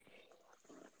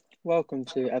Welcome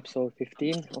to episode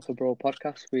 15 of the Bro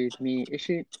podcast with me,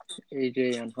 Ishi,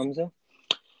 AJ, and Hamza.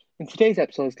 In today's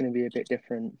episode, is going to be a bit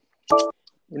different.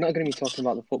 We're not going to be talking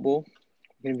about the football.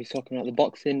 We're going to be talking about the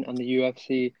boxing and the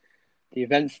UFC, the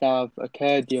events that have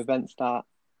occurred, the events that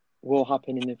will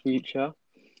happen in the future,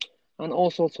 and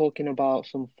also talking about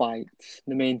some fights,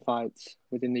 the main fights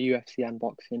within the UFC and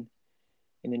boxing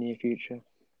in the near future.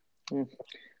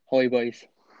 Holy boys.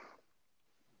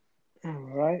 All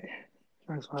right.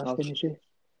 Thanks for asking, Ishi.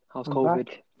 How's I'm COVID?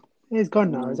 back. It's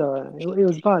gone now. It's all right. It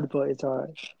was bad, but it's all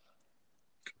right.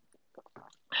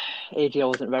 AJ, I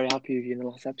wasn't very happy with you in the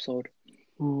last episode.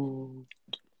 Ooh.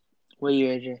 Were you,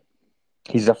 AJ?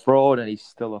 He's a fraud and he's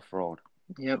still a fraud.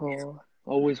 Yep. Oh.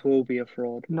 Always will be a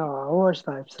fraud. No, I watched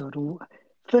that episode.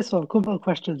 First of all, a couple of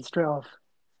questions straight off.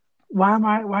 Why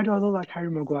do I look like Harry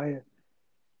Maguire?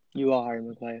 You are Harry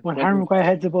Maguire. When Harry Maguire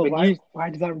heads the ball, why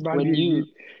does that remind me of you?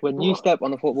 When you step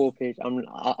on a football pitch, I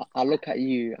look at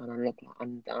you and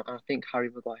I think Harry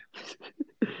Maguire.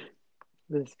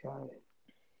 This guy.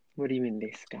 What do you mean,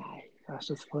 this guy? That's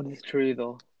just funny. It's true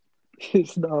though.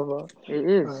 It's not, but it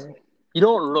is. Right. You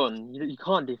don't run. You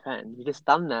can't defend. You just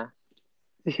stand there.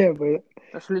 Yeah, but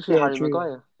that's literally Harry true.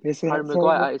 Maguire. Basically, Harry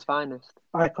Maguire at his finest.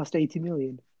 I cost 80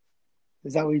 million.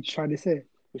 Is that what you're trying to say?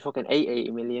 You fucking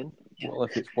 80 million. Well,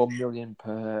 if it's 1 million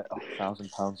per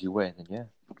 £1,000 you win, then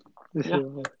yeah.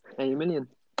 80 million.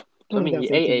 I mean, he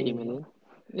ate 80 million.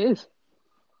 It is.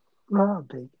 Not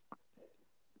big.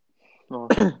 No,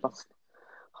 that's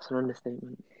an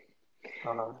understatement.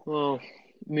 Well,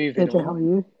 moving AJ, on. how are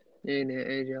you?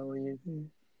 AJ, how are you?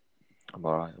 I'm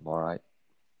alright.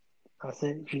 That's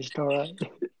it. You're just alright.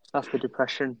 That's the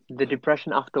depression. The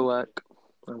depression after work.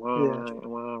 I'm alright. Yeah.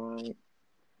 I'm alright.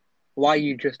 Why are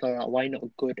you just alright? Why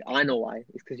not good? I know why.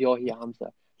 It's because you're here,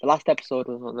 Hamza. The last episode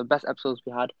was one of the best episodes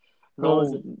we had.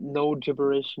 No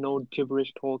gibberish, no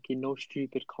gibberish talking, no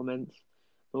stupid comments,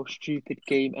 no stupid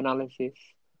game analysis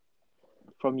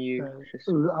from you.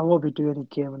 I won't be doing any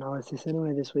game analysis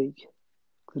anyway this week.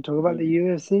 Can we talk about the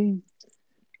UFC?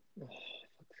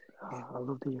 I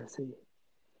love the UFC.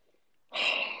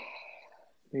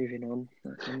 Moving on.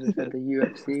 Hamza said the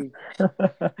UFC.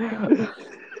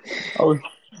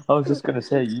 I was just going to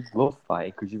say, you love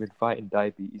fighting because you've been fighting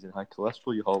diabetes and high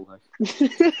cholesterol your whole life.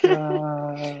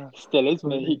 Still is,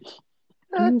 mate.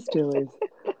 He still is.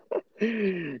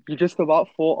 You just about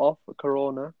fought off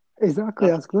Corona.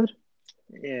 Exactly, that's good.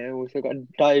 Yeah, we still got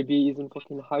diabetes and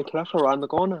fucking high cholesterol around the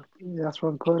corner. Yeah, that's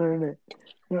around the corner, isn't it?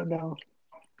 Not now.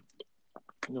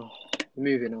 No,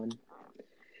 moving on.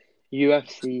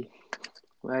 UFC.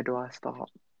 Where do I start?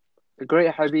 The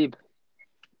great Habib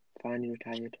finally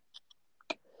retired.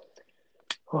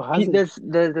 Oh, there's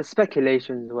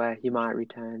speculations where he might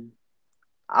return.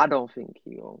 I don't think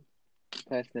he will,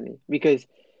 personally, because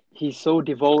he's so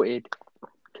devoted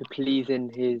to pleasing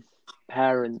his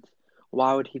parents.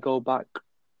 Why would he go back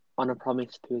on a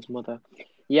promise to his mother?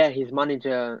 Yeah, his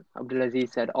manager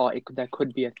Abdulaziz said, there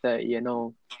could be a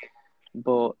 30-0,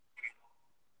 but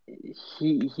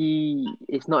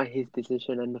it's not his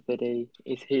decision. End of the day,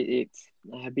 it's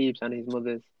Habib's and his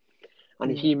mother's.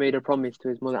 And he made a promise to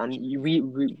his mother, and we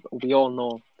all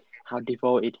know how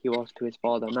devoted he was to his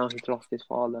father. Now he's lost his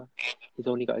father; he's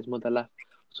only got his mother left.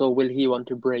 So will he want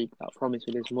to break that promise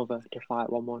with his mother to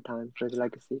fight one more time for his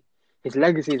legacy? His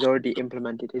legacy is already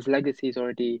implemented. His legacy is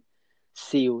already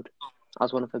sealed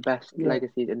as one of the best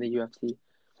legacies in the UFC.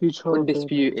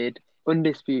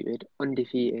 Undisputed,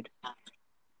 undefeated.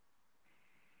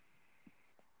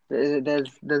 There's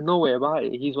no way about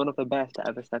it. He's one of the best to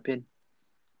ever step in.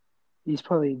 He's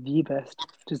probably the best.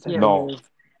 No.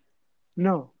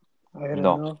 I don't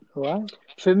know. Why?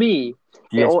 For me,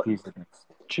 GSP's the best.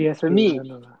 GSP, for me,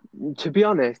 to be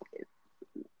honest,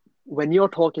 when you're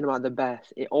talking about the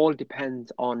best, it all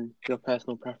depends on your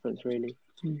personal preference, really.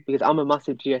 Because I'm a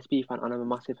massive GSP fan and I'm a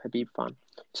massive Habib fan.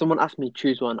 If someone asks me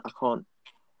choose one, I can't.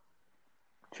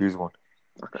 Choose one.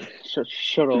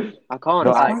 Shut up. I can't.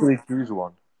 No, actually choose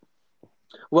one.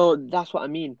 Well, that's what I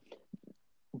mean.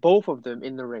 Both of them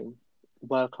in the ring,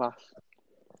 world class.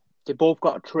 They both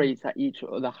got traits that each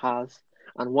other has,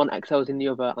 and one excels in the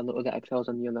other, and the other excels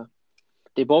in the other.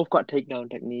 They both got takedown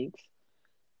techniques.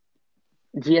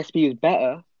 GSP is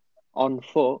better on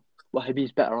foot, but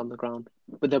Habib's better on the ground.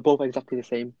 But they're both exactly the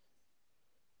same.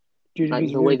 Do you think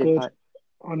he's really good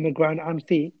on the ground and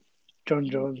feet? John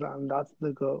Jones, and that's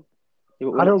the GOAT. Yeah,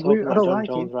 I don't like him. I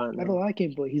don't like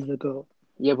him, but he's the GOAT.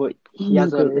 Yeah, but he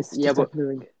has but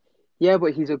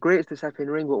he's a great to step in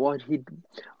the ring. But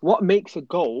what makes a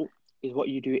GOAT is what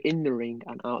you do in the ring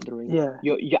and out the ring. Yeah.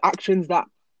 Your actions that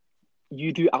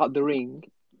you do out the ring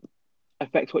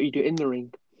affects what you do in the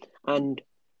ring. And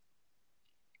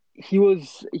he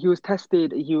was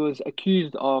tested. He was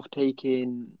accused of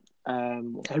taking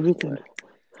what's the Everything. word?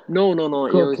 No.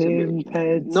 It was Cocaine,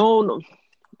 peds. no.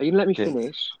 Are you gonna let me Shit.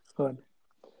 finish? Go on.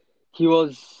 He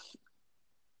was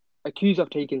accused of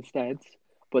taking steads,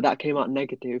 but that came out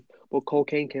negative. But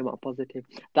cocaine came out positive.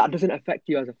 That doesn't affect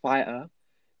you as a fighter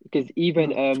because even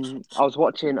No. I was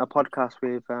watching a podcast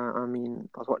with I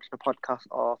was watching a podcast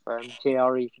of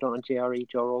JRE. If you don't know JRE,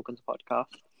 Joe Rogan's podcast,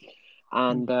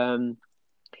 and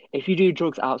if you do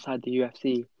drugs outside the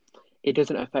UFC, it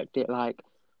doesn't affect it. Like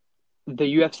the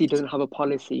UFC doesn't have a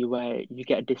policy where you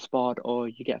get disbarred or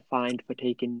you get fined for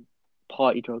taking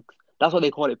party drugs. That's what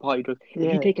they call it, party drugs. If you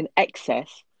Yeah. take an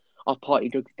excess of party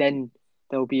drugs, then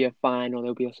there'll be a fine or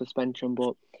there'll be a suspension.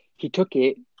 But he took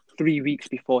it 3 weeks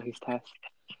before his test,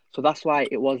 so that's why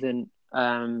it wasn't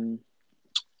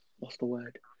what's the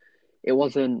word? It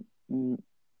wasn't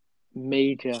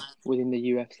major within the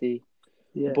UFC.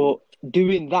 Yeah. But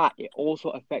doing that, it also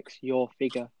affects your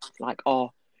figure. Like,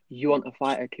 oh, you want a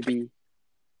fighter to be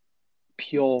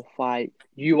pure fight.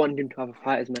 You want him to have a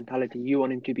fighter's mentality. You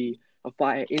want him to be a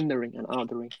fighter in the ring and out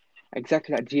the ring.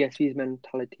 Exactly like GSP's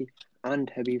mentality and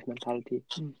Habib's mentality.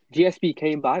 GSP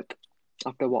came back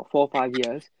after what 4 or 5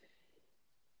 years.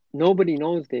 Nobody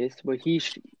knows this, but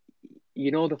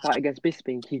the fight against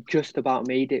Bisping, he just about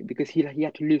made it because he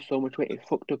had to lose so much weight. It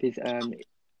fucked up his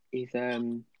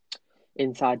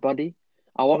inside body.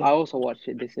 I also watched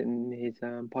this in his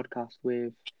podcast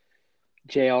with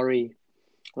JRE.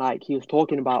 Like he was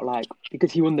talking about like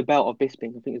because he won the belt of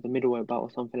Bisping, I think it's the middleweight belt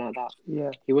or something like that.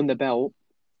 Yeah. He won the belt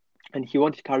and he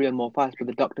wanted to carry on more fights, but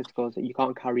the doctor goes that you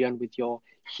can't carry on with your.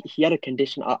 He had a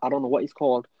condition. I don't know what it's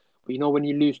called, but when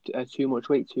you lose too much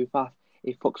weight too fast,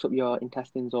 it fucks up your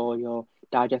intestines or your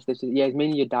digestive system. Yeah, it's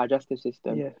mainly your digestive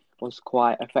system Yeah. was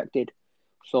quite affected,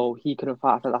 so he couldn't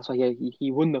fight. That's why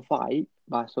he won the fight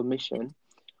by submission,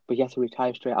 but he has to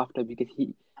retire straight after because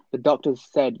the doctors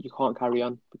said you can't carry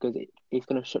on because it's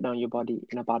going to shut down your body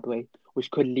in a bad way, which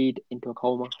could lead into a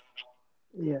coma.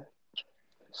 Yeah.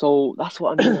 So that's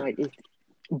what I mean. Like,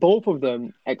 both of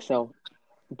them excel.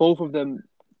 Both of them.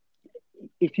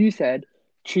 If you said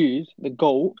choose the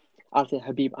GOAT, I'd say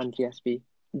Habib and GSP,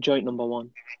 joint number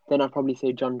one. Then I'd probably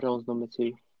say John Jones number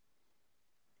two.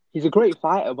 He's a great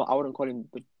fighter, but I wouldn't call him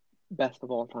the best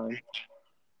of all time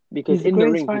because He's the in the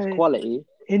greatest ring, his fighter. quality.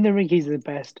 In the ring, he's the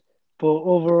best. But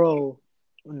overall,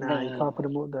 nah, you can't put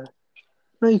him up there.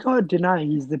 No, you can't deny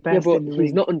he's the Yeah, best but in the he's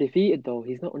ring. not undefeated though.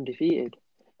 He's not undefeated.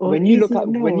 Or is he? No,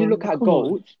 come on.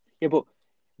 GOATs, yeah, but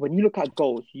when you look at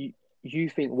GOATs, you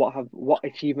think what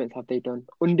achievements have they done?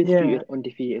 Yeah.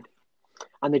 Undefeated,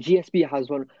 and the GSP has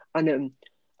one, and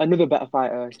another better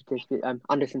fighter,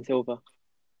 Anderson Silva.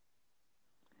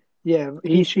 Yeah,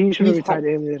 he He's should have he's retired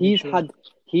had earlier than he he's should have. had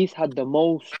he's had the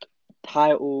most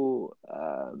title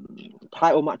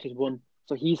matches won.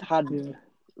 So he's had Yeah.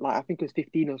 like I think it was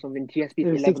 15 or something. It GSP's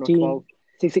was 11 or 16. 12.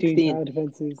 16 16. title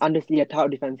defenses. Anderson, yeah, title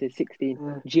defense is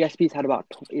 16. GSP's had about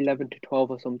 11 to 12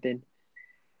 or something.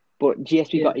 But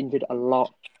GSP Yeah. got injured a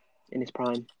lot in his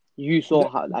prime. You saw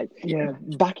how, like, Yeah.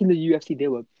 back in the UFC, they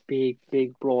were big,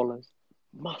 big brawlers,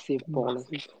 massive brawlers.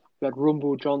 Massive. You had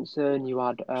Rumble Johnson. You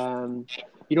had,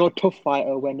 Tough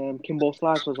Fighter when Kimbo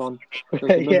Slice was on. There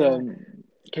was another. Yeah.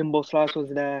 Kimbo Slice was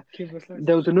there. Kimbo Slice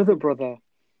There is was another massive. brother.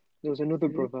 There was another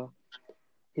Yeah. brother.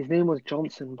 His name was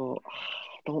Johnson, but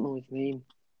I don't know his name.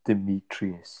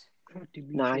 Demetrius.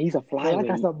 Nah, he's a Well, that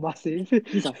guy's flyweight. not massive.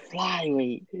 He's a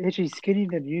flyweight. He's actually skinnier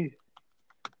than you.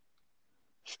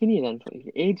 Skinnier than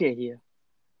AJ here.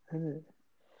 Isn't it?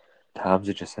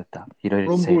 Hamza just said that. You don't need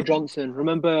to say Rumble it. Johnson.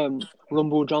 Remember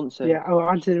Rumble Johnson? Yeah,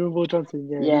 Anthony Rumble Johnson.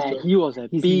 Yeah, Yeah, he was a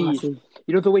he's beast. massive.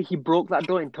 You know the way he broke that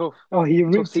door in Tough He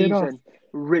ripped it off. season?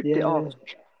 Ripped it off.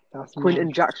 That's Quinton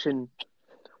mad. Jackson,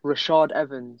 Rashad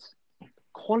Evans.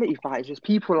 Quality fighters, just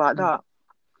people like that.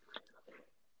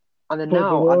 And then But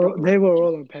now, they were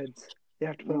all on peds. You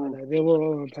have to put it like that. They were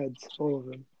all on peds, all of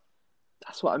them.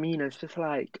 that's what I mean. It's just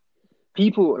like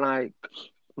people like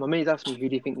my mate's asked me, who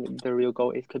do you think the real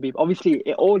GOAT is? Khabib. Obviously,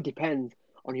 it all depends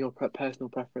on your personal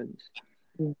preference.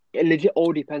 It legit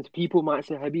all depends. People might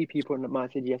say Habib, people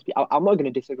might say GSP. I'm not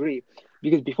going to disagree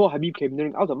because before Habib came in the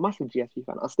ring, I was a massive GSP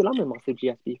fan. I still am a massive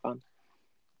GSP fan.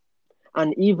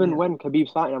 And even when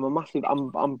Khabib's fighting, I'm a massive.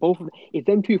 I'm both. If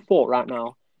them two fought right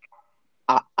now,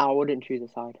 I wouldn't choose a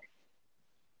side.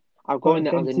 I'll go in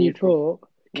there as a neutral.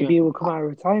 Khabib will come out of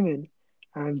retirement,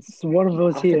 and so one of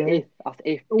us here,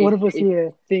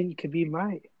 think Khabib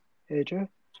might. Adrian?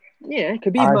 Yeah,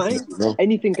 Khabib might.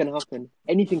 Anything can happen.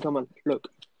 Anything can happen. Look,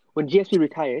 when GSP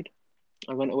retired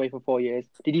and went away for 4 years,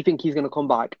 did you think he's going to come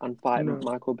back and fight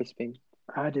Michael Bisping?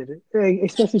 I did it.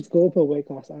 Especially to go up a weight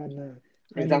class. I know.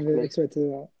 I never Exactly.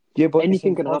 expected that. Yeah, but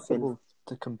Anything it's can happen. impossible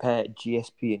to compare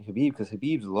GSP and Khabib because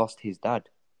Khabib's lost his dad,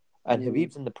 and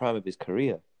Khabib's in the prime of his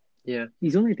career. Yeah.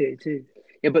 He's only 32.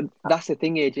 Yeah, but that's the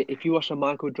thing, AJ. If you watch a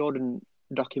Michael Jordan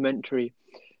documentary,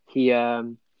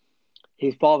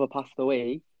 his father passed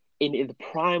away in the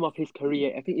prime of his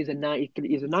career. I think it's a 93,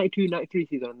 it's a 92, 93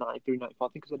 season, or 93, 94.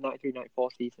 I think it's a 93, 94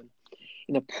 season.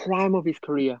 In the prime of his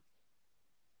career.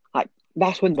 Like,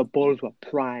 that's when the Bulls were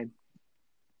prime.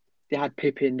 They had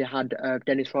Pippen, they had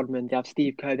Dennis Rodman, they had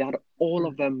Steve Kerr, they had all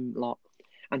of them lot.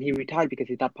 And he retired because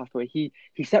his dad passed away. He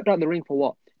stepped out the ring for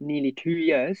what? Nearly 2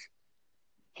 years.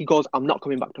 He goes, I'm not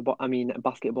coming back to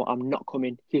basketball. I'm not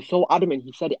coming. He was so adamant.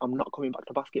 He said it. I'm not coming back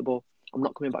to basketball. I'm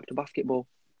not coming back to basketball.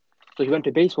 So he went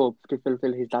to baseball to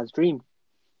fulfill his dad's dream.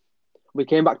 We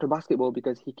came back to basketball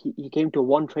because he came to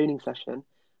one training session,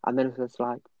 and then it was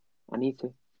like, I need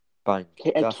to. Bang.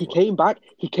 He came back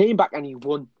and he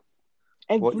won.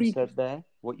 What you said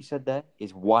there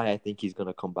is why I think he's going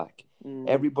to come back.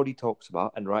 Everybody talks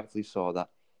about, and rightfully so, that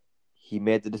he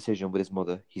made the decision with his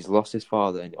mother. He's lost his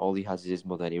father, and all he has is his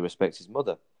mother, and he respects his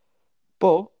mother.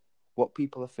 But what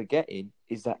people are forgetting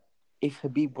is that if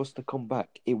Khabib was to come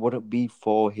back, it wouldn't be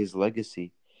for his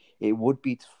legacy. It would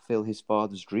be to fulfill his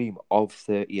father's dream of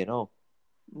 30-0.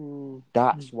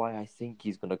 That's why I think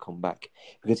he's going to come back.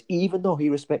 Because even though he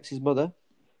respects his mother,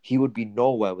 he would be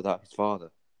nowhere without his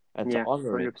father. And to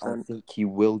honour it, I think he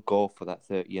will go for that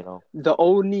 30-0. The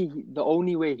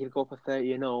only way he'll go for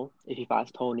 30-0 if he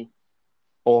fights Tony.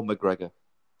 Or McGregor.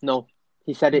 No.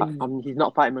 He said it. He's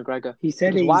not fighting McGregor. He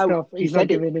said it. He's not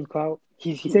giving him clout.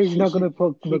 He said he's not going to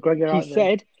put McGregor out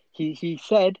there. He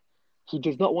said he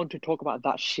does not want to talk about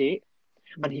that shit.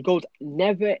 And he goes,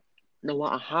 never, no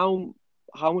matter how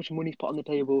much money's put on the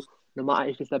table, no matter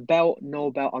if it's a belt,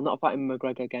 no belt, I'm not fighting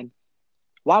McGregor again.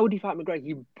 Why would he fight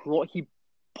McGregor? He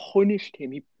punished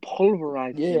him. He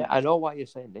pulverized him. Yeah, I know why you're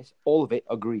saying this. All of it,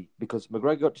 agree. Because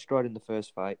McGregor got destroyed in the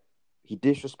first fight. He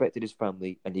disrespected his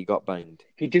family and he got banged.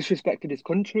 He disrespected his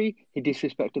country. He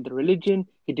disrespected the religion.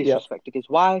 He disrespected his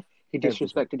wife. He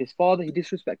disrespected his father. He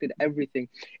disrespected everything.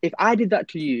 If I did that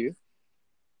to you,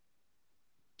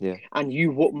 and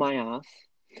you whooped my ass,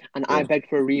 and I begged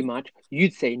for a rematch,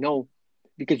 you'd say no,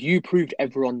 because you proved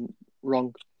everyone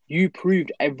wrong. You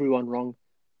proved everyone wrong.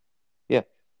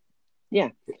 Yeah.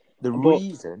 The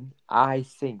reason I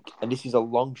think, and this is a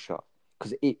long shot,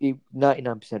 because it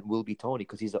 99% will be Tony,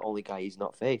 because he's the only guy he's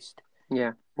not faced.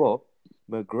 Yeah. But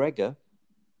McGregor,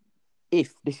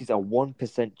 if this is a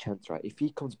 1% chance, right? If he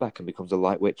comes back and becomes a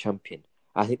lightweight champion,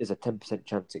 I think there's a 10%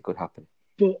 chance it could happen.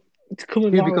 But who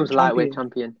becomes a lightweight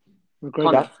champion?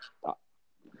 McGregor.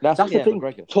 That's the thing.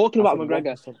 McGregor. Talking about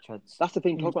McGregor. Chance. That's the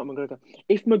thing. Talking about McGregor.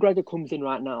 If McGregor comes in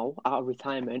right now out of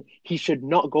retirement, he should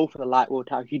not go for the lightweight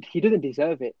title. He doesn't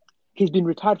deserve it. He's been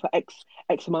retired for X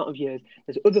amount of years.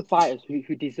 There's other fighters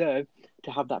who deserve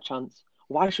to have that chance.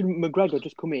 Why should McGregor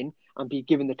just come in and be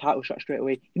given the title shot straight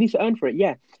away? He needs to earn for it.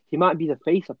 Yeah, he might be the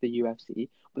face of the UFC,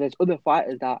 but there's other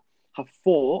fighters that have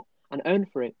fought and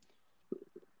earned for it.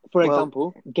 For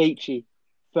example, Gaethje,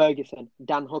 Ferguson,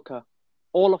 Dan Hooker,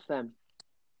 all of them.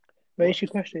 But it's your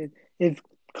question. If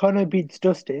Conor beats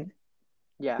Dustin,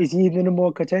 is he the number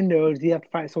one contender, or does he have to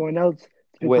fight someone else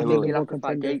to become the number one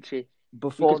contender? Gaethje.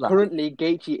 Currently,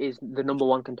 Gaethje is the number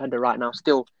one contender right now.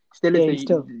 Still. So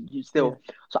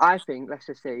I think, let's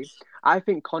just say, I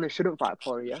think Conor shouldn't fight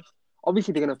Poirier.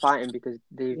 Obviously, they're going to fight him because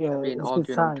they've been arguing on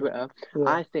Twitter. Yeah.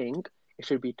 I think it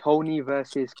should be Tony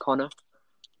versus Conor,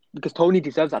 because Tony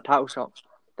deserves that title shot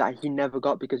that he never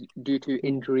got because due to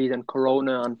injuries and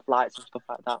corona and flights and stuff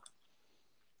like that.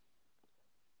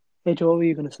 Hey, Joe, what were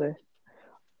you going to say?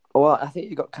 Well, I think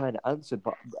you got kind of answered,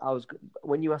 but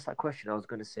when you asked that question, I was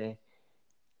going to say,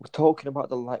 we're talking about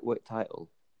the lightweight title.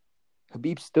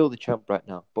 Khabib's still the champ right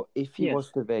now, but if he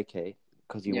was to vacate,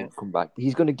 because he won't come back,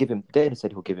 he's going to give him, Dana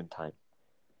said he'll give him time.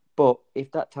 But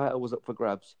if that title was up for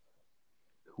grabs,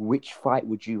 which fight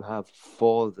would you have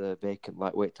for the vacant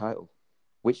lightweight title?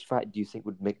 Which fight do you think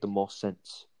would make the most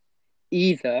sense?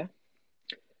 Either,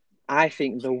 I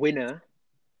think the winner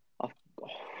of...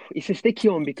 it's a sticky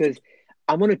one because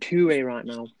I'm on a two-way right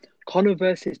now. Conor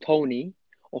versus Tony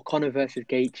or Conor versus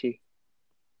Gaethje.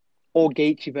 Or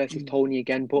Gaethje versus Tony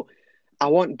again, but I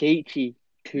want Gaethje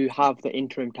to have the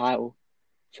interim title.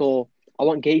 So I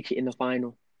want Gaethje in the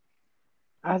final.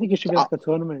 I think it should be like a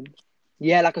tournament.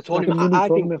 Yeah, like a tournament. Like a mini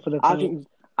tournament for the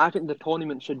I think the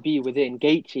tournament should be within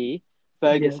Gaethje,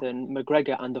 Ferguson,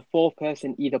 McGregor, and the fourth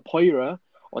person, either Poirier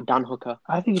or Dan Hooker.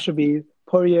 I think it should be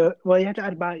Poirier. Well, you have to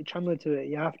add Barry Chandler to it.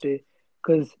 You have to,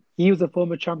 because he was a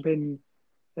former champion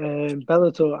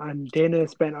Bellator, and Dana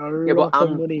spent a lot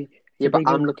of money. Yeah, but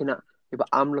I'm looking at Yeah, but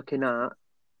I'm looking at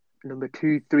number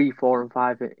 2, 3, 4, and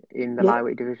 5 in the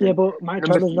lightweight division. Yeah, but Mike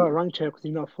Chandler's not a ranked chair because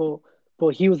he's not fought. But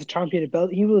he was a champion of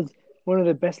Bellator. He was one of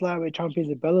the best lightweight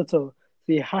champions of Bellator. So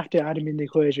you have to add him in the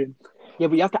equation. Yeah,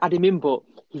 but you have to add him in. But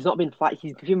he's not been fight.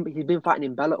 He's been fighting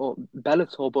in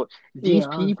Bellator. But these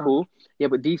people,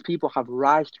 but these people have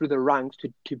rise through the ranks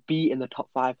to be in the top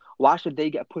 5. Why should they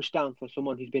get pushed down for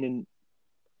someone who's been in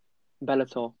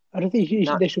Bellator? I don't think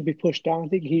they should be pushed down. I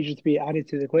think he should be added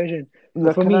to the equation.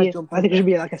 But for me, I think it should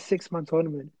be like a 6-man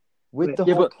tournament. With the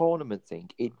whole tournament thing,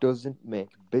 it doesn't make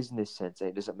business sense.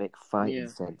 It doesn't make fighting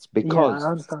sense.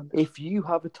 Because if you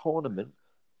have a tournament,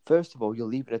 first of all, you're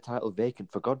leaving a title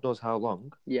vacant for God knows how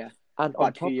long. Yeah. And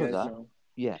on top of that,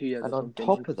 2 years and on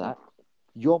top of that,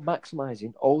 you're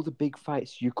maximizing all the big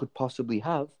fights you could possibly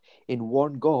have in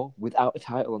one go without a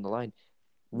title on the line.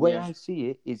 Where I see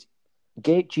it is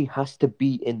Gaethje has to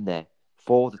be in there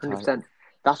for the 100%. Title.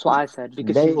 That's what I said.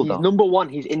 Because he's number 1,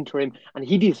 he's interim, and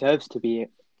he deserves to be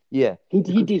it. Yeah.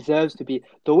 He deserves to be it.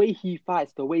 The way he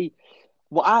fights, the way...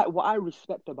 What I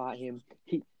respect about him,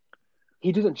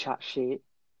 he doesn't chat shit.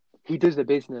 He does the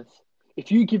business.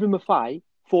 If you give him a fight,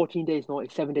 14 days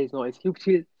notice, 7 days notice, he'll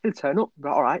turn up.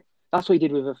 Right, all right. That's what he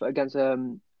did against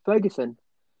Ferguson.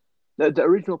 The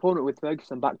original opponent with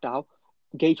Ferguson backed out.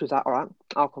 Gaethje was like, all right,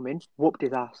 I'll come in. Whooped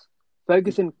his ass.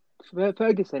 Ferguson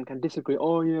can disagree.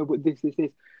 Oh, yeah, but this.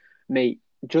 Mate,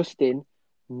 Justin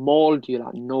mauled you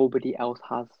like nobody else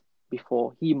has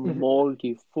before. He mauled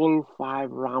you full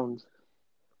 5 rounds.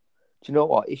 Do you know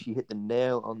what? Ishii hit the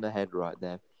nail on the head right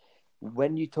there.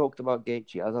 When you talked about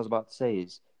Gaethje, as I was about to say,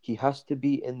 is he has to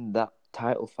be in that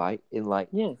title fight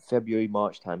in February,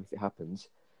 March time if it happens,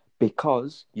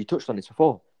 because you touched on this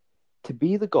before. To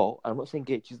be the GOAT, I'm not saying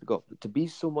Gaethje's the GOAT, but to be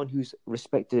someone who's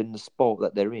respected in the sport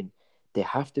that they're in, they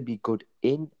have to be good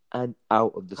in and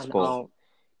out of the sport.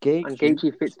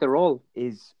 Gaethje fits the role.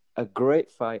 Is a great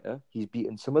fighter. He's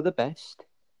beaten some of the best,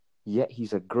 yet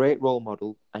he's a great role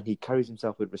model, and he carries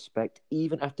himself with respect.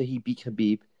 Even after he beat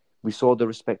Khabib, we saw the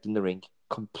respect in the ring.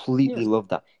 Completely love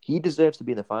that. He deserves to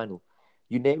be in the final.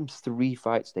 You named 3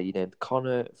 fights there. You named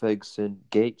Conor Ferguson,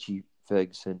 Gaethje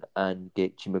Ferguson, and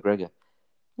Gaethje McGregor.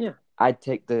 Yeah. I'd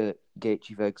take the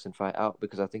Gaethje Ferguson fight out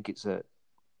because I think it's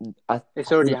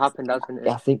already happened, hasn't it?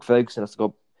 I think Ferguson has to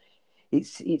go.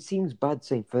 It seems bad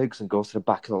saying Ferguson goes to the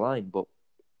back of the line, but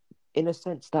in a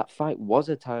sense, that fight was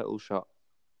a title shot.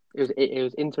 It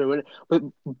was interim, but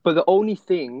the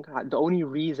only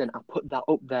reason I put that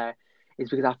up there is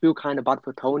because I feel kind of bad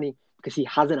for Tony because he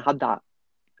hasn't had that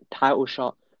title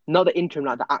shot, not the interim,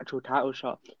 like the actual title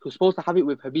shot. He was supposed to have it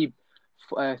with Khabib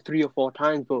 3 or 4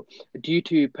 times, but due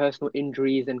to personal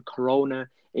injuries and Corona,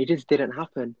 it just didn't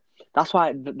happen. That's why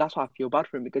I feel bad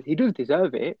for him because he does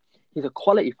deserve it. He's a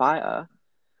quality fighter.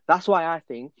 That's why I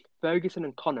think Ferguson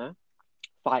and Conor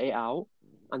fight it out.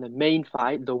 And the main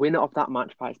fight, the winner of that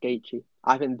match fights Gaethje.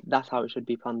 I think that's how it should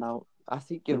be planned out. I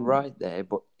think you're right there,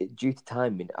 but due to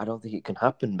timing, I don't think it can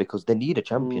happen because they need a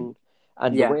champion.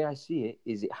 And the way I see it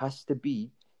is it has to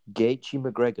be Gaethje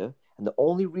McGregor. And the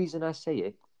only reason I say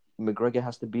it, McGregor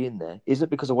has to be in there, isn't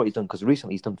because of what he's done, because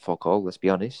recently he's done fuck all, let's be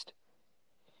honest.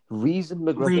 Reason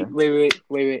McGregor...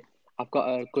 Wait. I've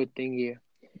got a good thing here.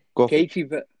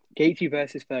 Gaethje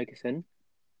versus Ferguson,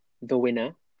 the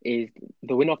winner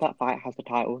of that fight has the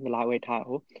title, the lightweight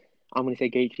title. I'm going to say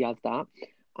Gaethje has that.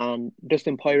 And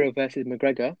Dustin Poirier versus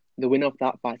McGregor, the winner of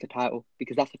that fight's the title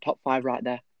because that's the top 5 right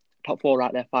there, top 4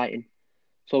 right there fighting.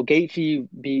 So let's just say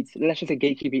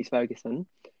Gaethje beats Ferguson.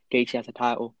 Gaethje has the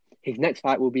title. His next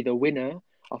fight will be the winner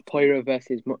of Poirier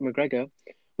versus McGregor,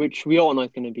 which we all know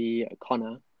is going to be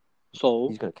Conor. So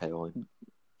he's going to KO him.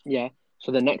 Yeah.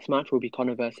 So the next match will be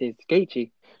Conor versus Gaethje.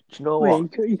 Do you know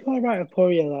what? You can't write a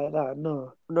Poirier like that,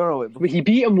 no. No. But he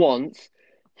beat him once.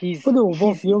 But they were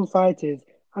both young fighters.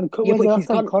 And yeah, but he's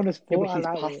Connor's fought he's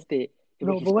past it.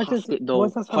 No, but what's this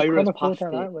Conor fought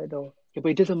at lightweight though? Yeah, but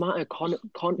it doesn't matter. Conor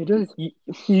it does.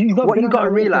 What you got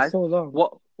to realize,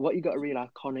 what you got to realize,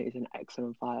 Conor is an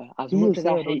excellent fighter. As much as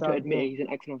I hate to admit it, he's an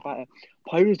excellent fighter.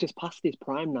 Poirier's just past his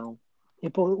prime now. Yeah,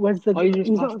 but Poirier's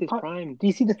just past his prime. Do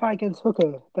you see the fight against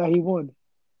Hooker that he won?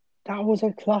 That was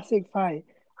a classic fight.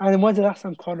 And then when's the last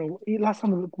time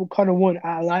Conor won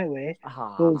at a lightweight?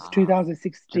 Was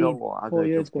 2016. Do you know what? 4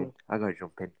 years ago. I gotta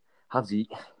jump in. Hamzi,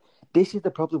 this is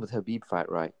the problem with Khabib fight,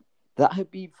 right? That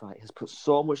Khabib fight has put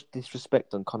so much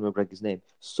disrespect on Conor McGregor's name.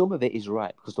 Some of it is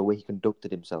right because of the way he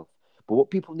conducted himself. But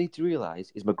what people need to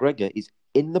realise is McGregor is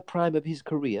in the prime of his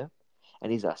career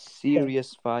and he's a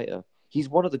serious fighter. He's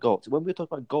one of the GOATs. When we were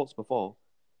talking about GOATs before,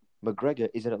 McGregor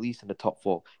is at least in the top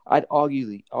 4. I'd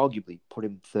arguably put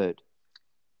him 3rd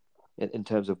in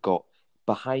terms of GOAT,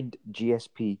 behind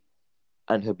GSP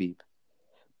and Habib.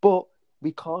 But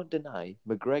we can't deny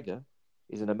McGregor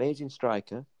is an amazing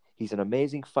striker. He's an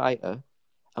amazing fighter.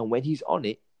 And when he's on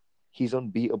it, he's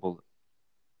unbeatable.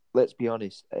 Let's be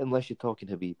honest. Unless you're talking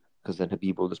Habib, because then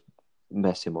Habib will just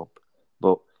mess him up.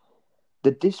 But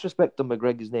the disrespect of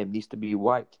McGregor's name needs to be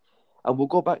wiped. And we'll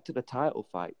go back to the title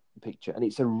fight picture. And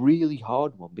it's a really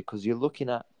hard one because you're looking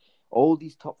at all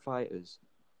these top fighters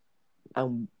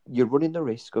and you're running the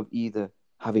risk of either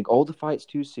having all the fights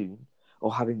too soon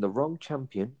or having the wrong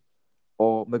champion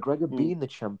or McGregor being the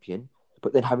champion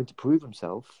but then having to prove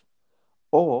himself,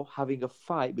 or having a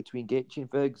fight between Gaethje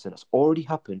and Ferguson that's already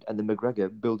happened and then McGregor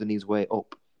building his way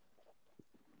up.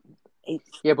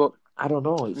 But I don't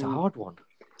know. It's a hard one.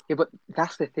 Yeah, but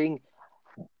that's the thing.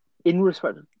 In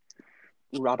respect,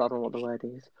 I don't know what the word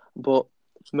is, but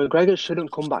McGregor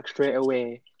shouldn't come back straight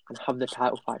away and have the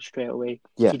title fight straight away.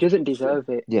 Yeah. He doesn't deserve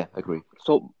it. Yeah, agree.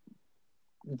 So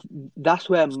that's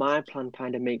where my plan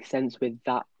kind of makes sense with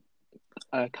that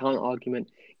counter argument.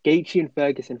 Gaethje and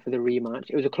Ferguson for the rematch.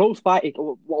 It was a close fight.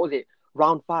 What was it?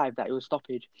 Round 5 that it was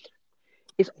stoppage.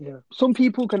 Some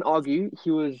people can argue he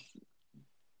was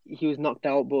knocked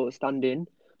out but standing.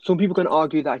 Some people can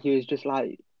argue that he was just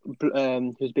like he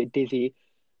was a bit dizzy.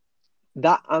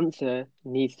 That answer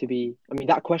needs to be. I mean,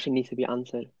 that question needs to be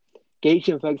answered.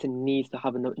 Gaethje and Ferguson need to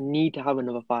have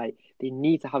another fight. They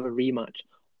need to have a rematch.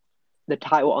 The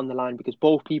title on the line because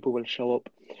both people will show up.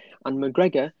 And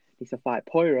McGregor needs to fight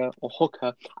Poirier or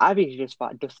Hooker. I think he should just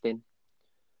fight Dustin.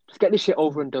 Just get this shit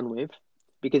over and done with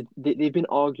because they've been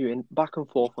arguing back and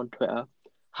forth on Twitter.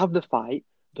 Have the fight.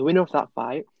 The winner of that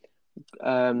fight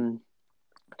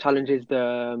challenges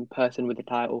the person with the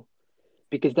title.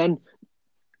 Because then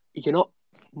you're not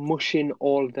mushing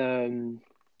all the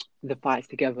fights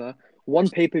together. One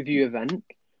pay-per-view event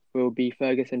will be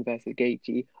Ferguson versus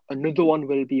Gaethje. Another one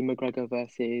will be McGregor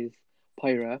versus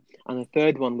Poirier. And the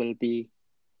third one will be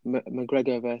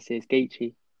McGregor versus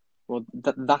Gaethje. Well,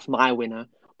 that's my winner.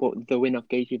 But the winner of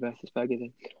Gaethje versus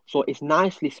Ferguson. So it's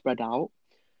nicely spread out.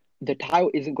 The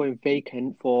title isn't going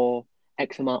vacant for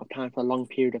X amount of time, for a long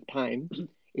period of time.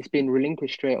 It's been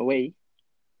relinquished straight away.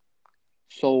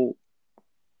 So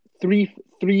three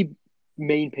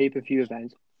main pay-per-view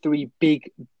events, 3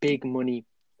 big money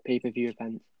pay-per-view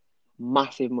events,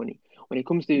 massive money. When it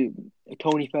comes to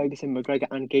Tony Ferguson, McGregor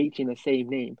and Gaethje in the same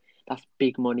name, that's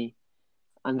big money.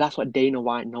 And that's what Dana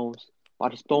White knows. But I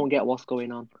just don't get what's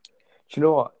going on. Do you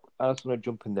know what? I just want to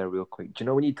jump in there real quick. Do you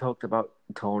know when you talked about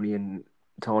Tony and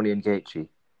Gaethje?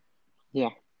 Yeah.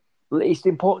 It's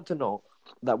important to note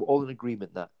that we're all in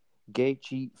agreement that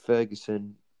Gaethje,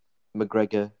 Ferguson,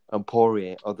 McGregor and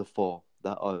Poirier are the 4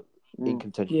 that are in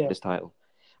contention for this title.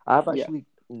 I've actually,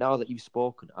 now that you've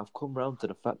spoken, I've come round to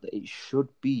the fact that it should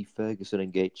be Ferguson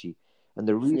and Gaethje. And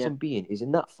the reason being is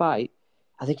in that fight,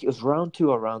 I think it was round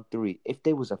 2 or round 3. If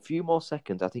there was a few more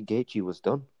seconds, I think Gaethje was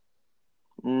done.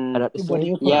 And at the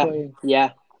same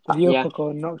the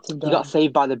uppercut knocked him down. He got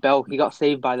saved by the bell.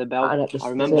 And at the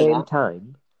same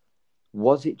time,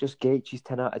 was it just Gaethje's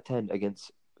 10 out of 10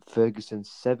 against Ferguson's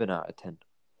 7 out of 10?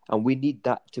 And we need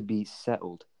that to be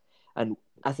settled. And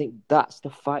I think that's the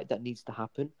fight that needs to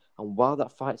happen. And while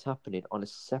that fight's happening on a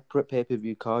separate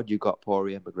pay-per-view card, you got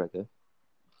Poirier and McGregor.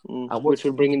 Which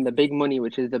will bring in the big money,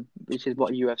 which is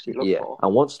what UFC look for.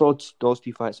 And once those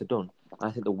 2 fights are done, I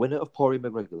think the winner of Poirier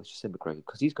and McGregor, let's just say McGregor,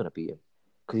 because he's going to beat him.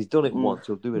 Because he's done it once,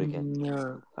 he'll do it again.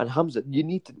 Yeah. And Hamza, you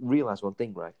need to realise one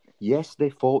thing, right? Yes, they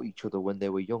fought each other when they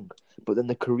were young, but then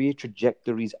the career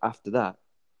trajectories after that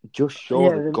just show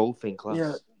the golfing class.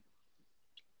 Yeah.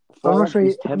 I'm not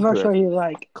sure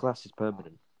he class is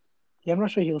permanent. Yeah, I'm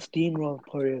not sure he'll steamroll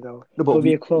Poirier though. No, but it'll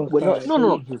be a close fight.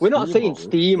 We're not saying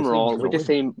steamroll. We're just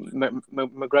saying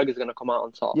McGregor's going to come out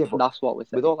on top. Yeah, that's what we're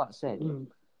saying. With all that said,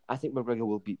 I think McGregor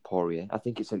will beat Poirier. I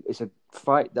think it's a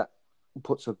fight that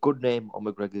puts a good name on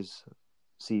McGregor's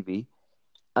CV,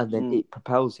 and then it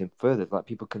propels him further. Like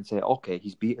people can say, okay,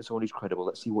 he's beaten someone who's credible.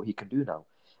 Let's see what he can do now.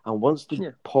 And once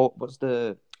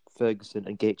the Ferguson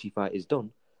and Gaethje fight is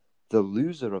done, the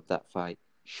loser of that fight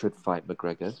should fight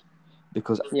McGregor,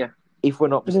 because if we're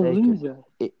not mistaken,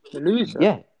 the loser,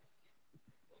 yeah.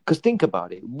 Because think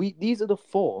about it, these are the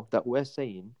 4 that we're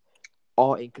saying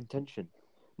are in contention.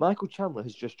 Michael Chandler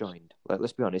has just joined. Like,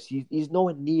 let's be honest, he's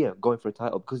nowhere near going for a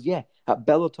title because, at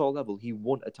Bellator level, he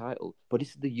won a title. But this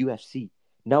is the UFC.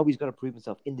 Now he's got to prove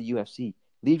himself in the UFC.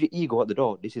 Leave your ego at the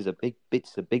door. This is a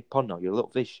big pond now. You're a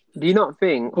little fish. Do you not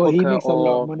think Hooker he makes a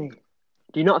lot of money.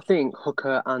 Do you not think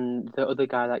Hooker and the other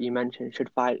guy that you mentioned should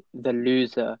fight the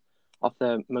loser of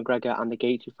the McGregor and the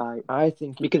Gaethje fight? I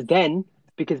think because then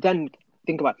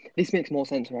think about it. This makes more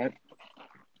sense, right?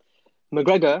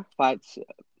 McGregor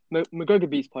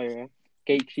beats Poirier.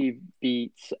 Gaethje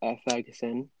beats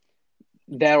Ferguson,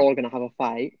 they're all going to have a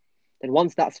fight. Then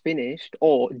once that's finished,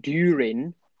 or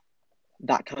during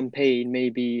that campaign,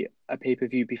 maybe a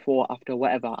pay-per-view before, after,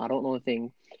 whatever, I don't know the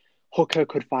thing, Hooker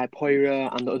could fight Poirier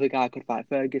and the other guy could fight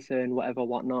Ferguson, whatever,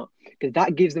 whatnot. Because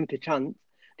that gives them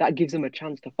a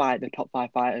chance to fight the top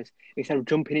 5 fighters instead of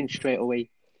jumping in straight away.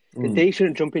 Because they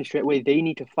shouldn't jump in straight away. They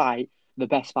need to fight the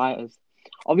best fighters.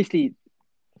 Obviously,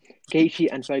 Gaethje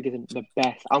and Ferguson, the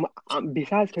best.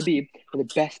 Besides Khabib, the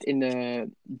best in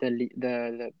the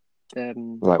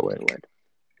lightweight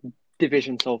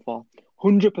division so far.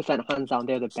 100% hands down,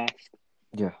 they're the best.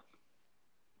 Yeah.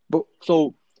 But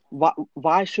so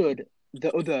why should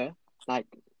the other, like,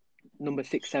 number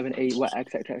 6, 7, 8,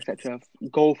 etc.,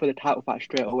 go for the title fight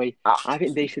straight away? I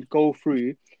think they should go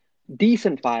through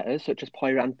decent fighters such as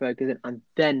Poirier and Ferguson, and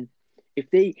then if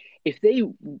they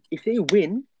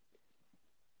win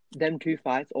them 2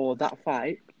 fights or that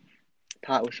fight,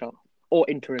 title shot or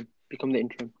interim, become the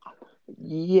interim.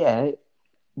 Yeah,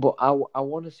 but I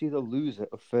want to see the loser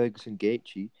of Ferguson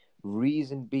Gaethje.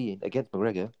 Reason being against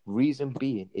McGregor. Reason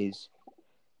being is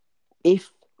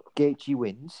if Gaethje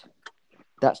wins,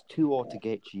 that's 2-0 to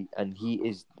Gaethje, and he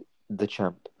is the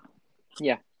champ.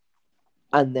 Yeah.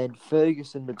 And then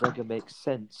Ferguson McGregor makes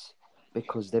sense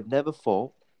because they've never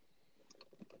fought,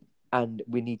 and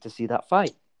we need to see that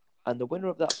fight. And the winner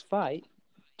of that fight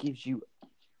gives you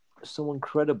someone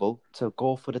credible to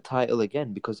go for the title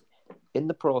again, because in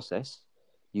the process,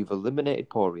 you've eliminated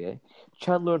Poirier.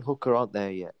 Chandler and Hooker aren't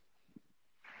there yet.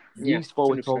 These 4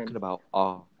 we're talking about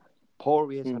are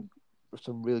Poirier's had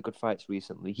some really good fights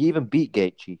recently. He even beat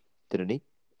Gaethje, didn't he?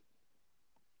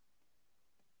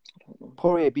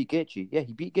 Poirier beat Gaethje. Yeah,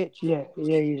 he beat Gaethje. Yeah.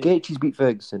 Gaethje's beat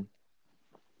Ferguson.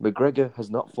 McGregor has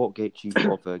not fought Gaethje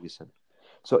or Ferguson.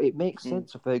 So it makes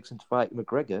sense for Ferguson to fight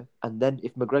McGregor, and then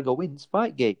if McGregor wins,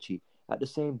 fight Gaethje. At the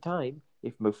same time,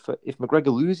 if McGregor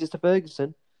loses to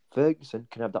Ferguson, Ferguson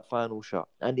can have that final shot.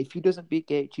 And if he doesn't beat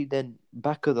Gaethje, then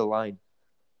back of the line.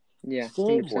 Yeah,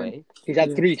 same 100%. way. He's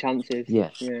had 3 chances. Yeah.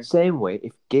 Same way,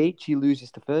 if Gaethje loses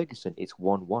to Ferguson, it's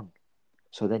 1-1.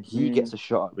 So then he gets a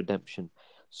shot at redemption.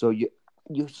 So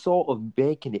you're sort of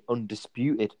making it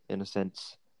undisputed in a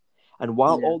sense. And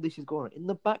while all this is going on, in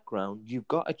the background, you've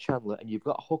got a Chandler and you've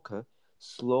got a Hooker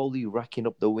slowly racking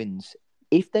up the wins.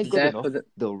 If they're good enough,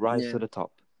 they'll rise to the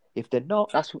top. If they're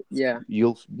not,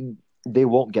 they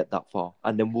won't get that far,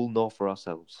 and then we'll know for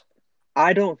ourselves.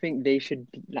 I don't think they should.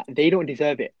 They don't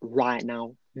deserve it right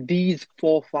now. These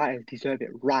 4 fighters deserve it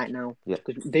right now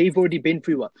because they've already been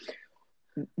through what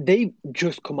they've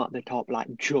just come at the top.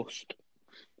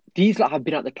 These have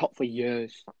been at the top for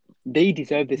years. They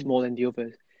deserve this more than the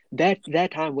others. Their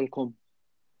time will come.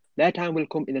 Their time will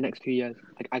come in the next few years.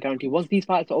 I guarantee. Once these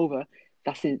fights are over,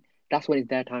 that's when it's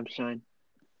their time to shine.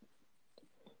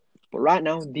 But right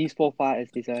now, these 4 fighters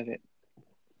deserve it.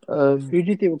 Who do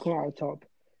you think will come out on top?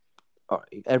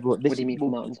 Everyone. What do you mean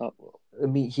come out on top? I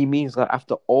mean, he means that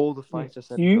after all the fights are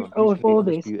said and done, after all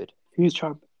this, undisputed. who's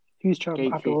champ? Who's champ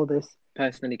Gaethje. after all this?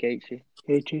 Personally, Gaethje.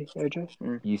 Gaethje,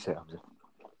 AJ? You say Hamza.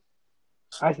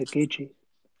 I said Gaethje.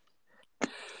 Do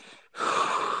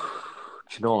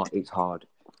you know what? It's hard.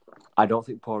 I don't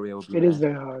think Poirier will be there. It is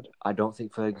very hard. I don't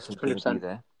think Ferguson's going to 100%. be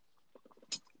there.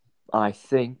 I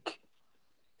think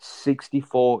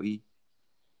 60-40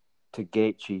 to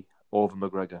Gaethje over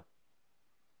McGregor.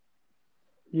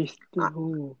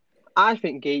 I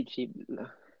think Gaethje,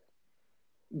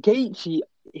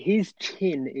 his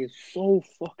chin is so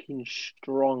fucking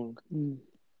strong.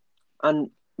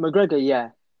 And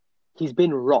McGregor, he's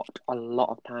been rocked a lot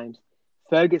of times.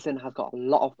 Ferguson has got a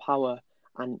lot of power,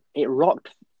 and it rocked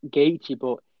Gaethje,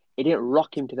 but it didn't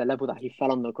rock him to the level that he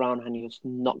fell on the ground and he just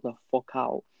knocked the fuck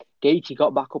out. Gaethje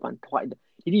got back up and tried.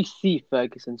 Did you see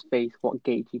Ferguson's face, what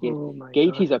Gaethje did?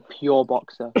 Gaethje's a pure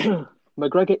boxer.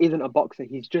 McGregor isn't a boxer.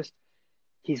 He's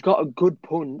got a good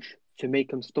punch to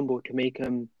make him stumble, to make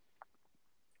him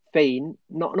feint.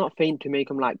 Not feint, to make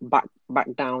him like back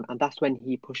down, and that's when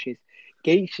he pushes.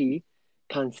 Gaethje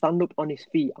can stand up on his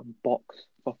feet and box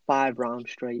for 5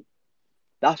 rounds straight.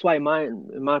 That's why,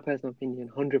 in my personal opinion,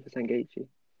 100% Gaethje.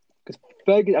 Because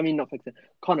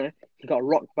Conor, he got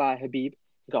rocked by Khabib.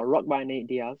 He got rocked by Nate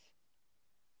Diaz.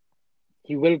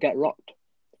 He will get rocked.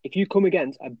 If you come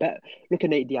against look at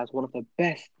Nate Diaz, one of the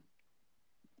best,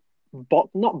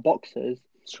 not boxers,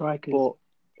 strikers, but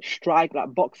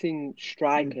boxing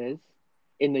strikers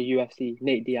in the UFC.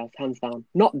 Nate Diaz, hands down,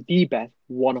 not the best,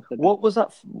 one of the best. What was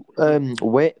that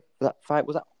weight? That fight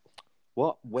was that?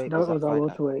 What weight was that fight?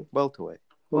 Welterweight.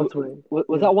 Welterweight.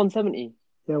 Was that 170?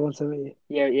 Yeah, 170.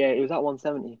 Yeah, it was at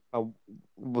 170.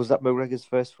 Was that McGregor's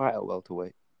first fight at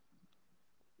welterweight?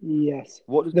 Yes.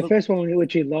 What does The first one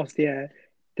which he lost, yeah.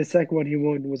 The second one he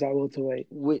won was at welterweight.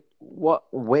 what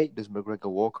weight does McGregor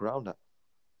walk around at?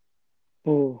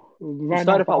 Oh, He right now,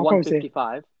 started off at I'll probably say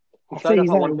 155. He I'll say started off he's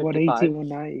at like 180, 155.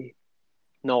 190.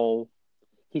 No,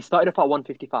 he started off at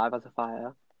 155 as a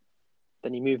fighter.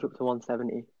 Then he moved up to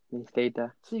 170 and he stayed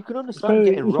there. So you can understand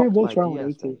getting He rocked by walks around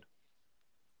Diaz 180.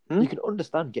 then. You can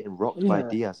understand getting rocked by Yeah.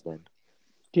 Diaz then.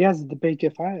 Diaz is the bigger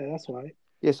fighter, that's why.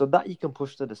 Yeah, so that you can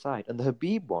push to the side. And the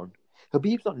Habib one,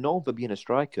 Habib's not known for being a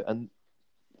striker. And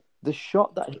the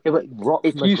shot that rocked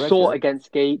if you saw McGregor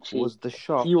against Gaethje, was the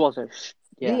shot. he was a...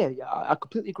 Yeah, I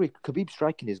completely agree. Khabib's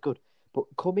striking is good. But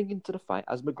coming into the fight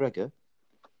as McGregor,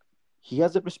 he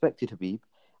hasn't respected Habib.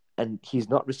 And he's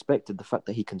not respected the fact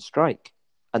that he can strike.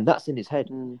 And that's in his head.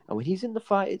 And when he's in the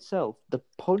fight itself, the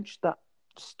punch that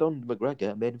stunned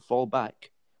McGregor and made him fall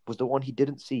back was the one he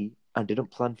didn't see and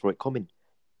didn't plan for it coming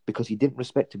because he didn't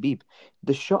respect Habib.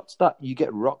 The shots that you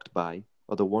get rocked by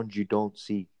are the ones you don't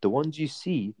see. The ones you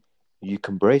see, you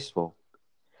can brace for.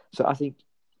 So I think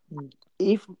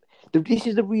this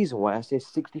is the reason why I say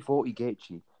 60-40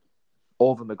 Gaethje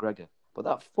over McGregor. But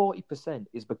that 40%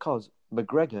 is because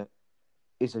McGregor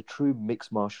is a true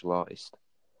mixed martial artist.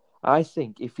 I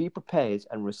think if he prepares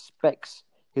and respects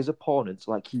his opponents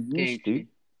like he used to,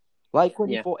 like when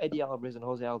he fought Eddie Alvarez and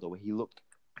Jose Aldo, where he looked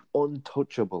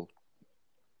untouchable.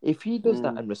 If he does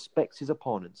that and respects his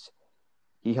opponents,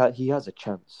 he has a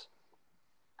chance.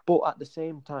 But at the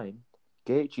same time,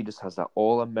 Gaethje just has that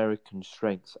all-American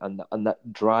strength and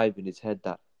that drive in his head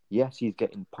that, yes, he's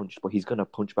getting punched, but he's going to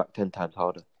punch back 10 times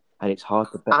harder. And it's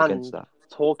hard to bet against that.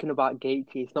 Talking about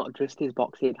Gaethje, it's not just his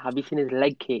boxing. Have you seen his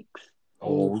leg kicks?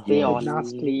 Oh, they yeah. are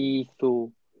nasty.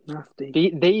 lethal.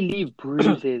 Nasty. They leave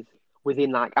bruises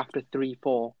within after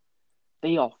 3-4.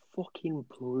 They are fucking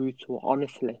brutal,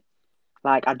 honestly.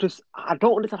 I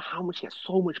don't understand how much he has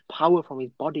so much power from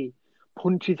his body,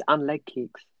 punches and leg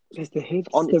kicks. It's the hips,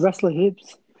 the wrestler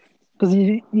hips. Because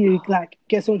you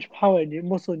get so much power in your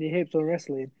muscle in your hips on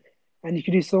wrestling, and you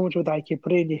can do so much with that. You can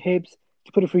put it in your hips,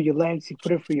 you put it through your legs, you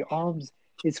put it through your arms.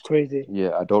 It's crazy.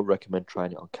 Yeah, I don't recommend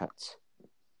trying it on cats.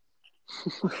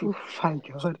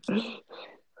 Thank God.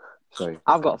 Sorry.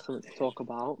 I've got something to talk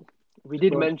about. We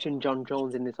did mention John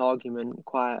Jones in this argument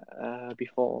quite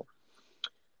before.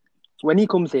 When he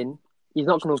comes in, he's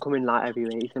not going to come in light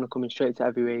heavyweight. He's going to come in straight to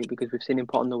heavyweight because we've seen him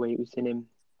put on the weight. We've seen him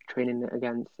training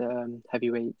against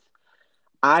heavyweights.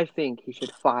 I think he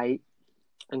should fight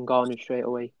Ngannou straight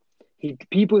away.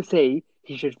 People say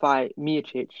he should fight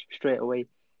Miocic straight away.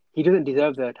 He doesn't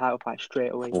deserve the title fight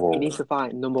straight away. Whoa. He needs to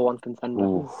fight number one contender.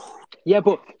 Ooh. Yeah,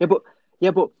 but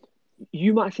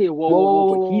you might say,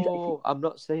 whoa. I'm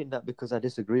not saying that because I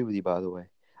disagree with you, by the way.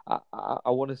 I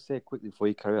want to say quickly before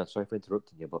you carry on, sorry for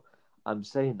interrupting you, but I'm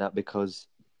saying that because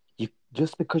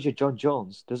just because you're John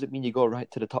Jones doesn't mean you go right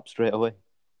to the top straight away.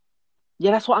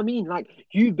 Yeah, that's what I mean.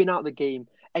 You've been out of the game,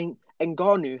 and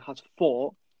Ngannou has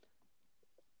fought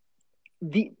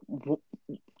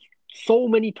so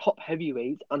many top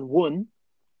heavyweights and won,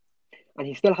 and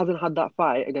he still hasn't had that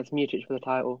fight against Miocic for the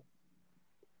title.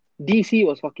 DC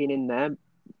was fucking in there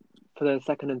for the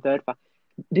second and third fight.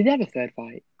 Did they have a third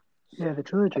fight? Yeah, the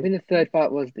trilogy. I think the third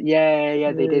fight was...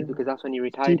 Yeah, they did, because that's when he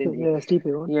retired, didn't he? Yeah, Stipe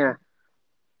won. Yeah.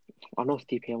 I know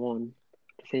Stipe won.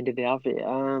 Just saying, did they have it?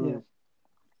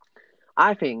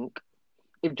 I think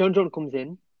if John Jones comes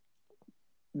in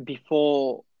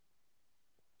before...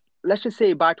 Let's just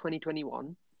say by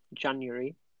 2021,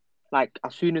 January, as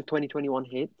soon as 2021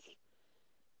 hits,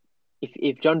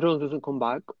 if John Jones doesn't come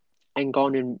back,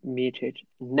 Ngannou and Miocic,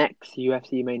 next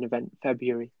UFC main event,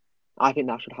 February, I think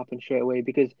that should happen straight away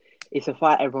because it's a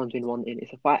fight everyone's been wanting.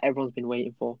 It's a fight everyone's been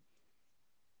waiting for.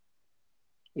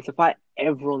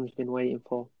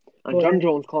 And John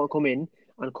Jones can't come in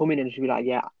and just be like,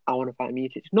 yeah, I want to fight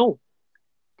Miocic. No.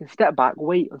 You can step back,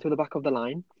 wait until the back of the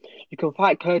line. You can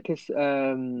fight Curtis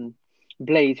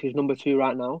Blaze, who's number 2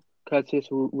 right now. Curtis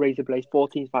Razor Blaze,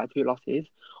 14 fights, 2 losses.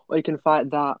 Or you can fight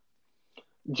that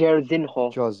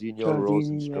Jairzinho.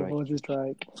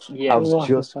 Rosenstrike. Yeah, I was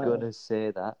just going to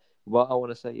say that. What I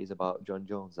want to say is about John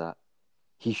Jones that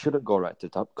he shouldn't go right to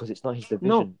the top because it's not his division.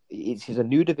 No. It's a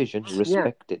new division.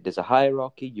 Respect it. There's a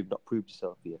hierarchy. You've not proved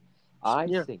yourself here. I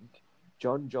think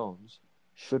John Jones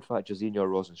should fight Jairzinho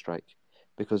Rosenstrike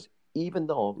because even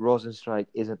though Rosenstrike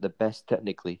isn't the best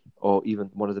technically or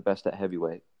even one of the best at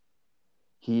heavyweight,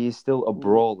 he is still a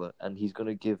brawler and he's going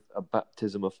to give a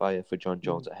baptism of fire for John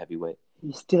Jones at heavyweight.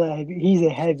 He's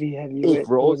a heavyweight. If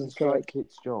Rosenstrike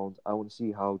hits Jones, I want to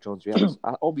see how Jones reacts.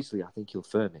 Obviously, I think he'll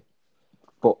firm it.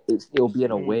 But it'll be an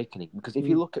awakening. Because if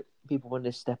you look at people when they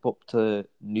step up to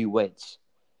new weights,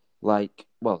 when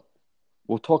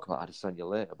we'll talk about Adesanya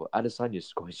later, but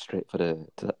Adesanya's going straight for the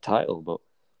title. But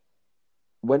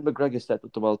when McGregor stepped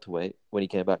up to welterweight, when he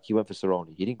came back, he went for Cerrone.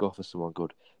 He didn't go for someone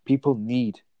good. People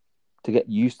need to get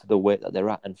used to the weight that they're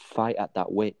at and fight at that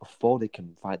weight before they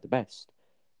can fight the best.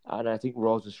 And I think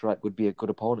Rosenstrike would be a good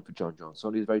opponent for John Jones.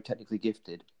 Someone who's very technically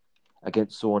gifted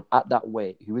against someone at that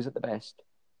weight who isn't the best,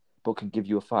 but can give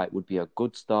you a fight would be a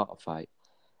good starter fight.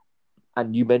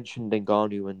 And you mentioned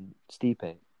Ngannou and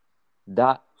Stipe.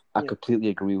 That I completely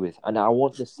agree with. And I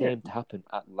want the same to happen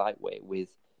at lightweight with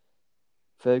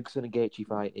Ferguson and Gaethje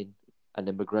fighting and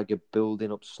then McGregor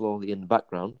building up slowly in the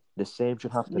background. The same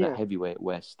should happen at heavyweight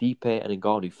where Stipe and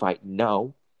Ngannou fight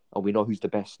now and we know who's the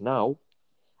best now.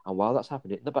 And while that's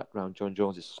happening in the background, John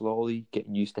Jones is slowly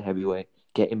getting used to heavyweight,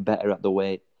 getting better at the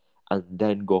weight, and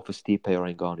then go for Stipe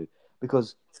or Ngannou.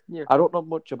 Because I don't know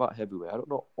much about heavyweight. I don't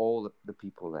know all the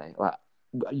people there. Like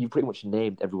you pretty much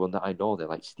named everyone that I know there,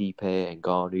 like Stipe,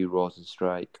 Ngannou,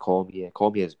 Rosenstrike, Cormier.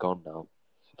 Cormier's gone now.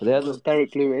 But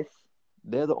Derek Lewis.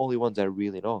 They're the only ones I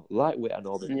really know. Lightweight, I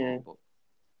know a bit more,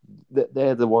 but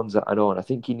they're the ones that I know. And I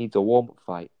think he needs a warm-up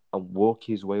fight and work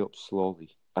his way up slowly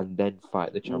and then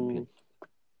fight the champion.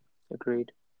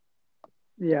 Agreed.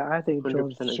 Yeah, I think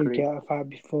Jones should agreed. get a fight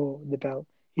before the belt.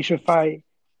 He should fight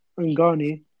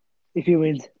Ngannou. If he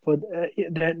wins,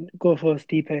 then go for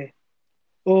Stipe.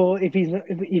 Or if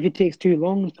it takes too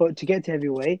long to get to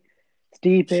heavyweight,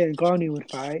 Stipe and Ngannou would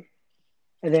fight,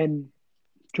 and then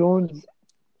Jones,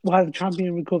 while the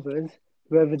champion recovers,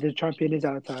 whoever the champion is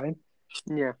at the time,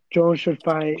 Jones should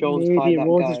fight maybe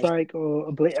Rosenstrike or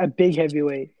a big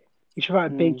heavyweight. He should fight a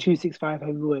big 265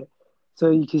 heavyweight, so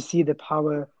you can see the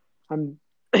power and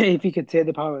if he could take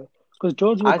the power. Because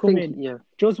Jones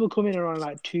will come in around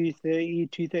like 230,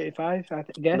 235, I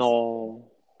guess. No.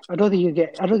 I don't think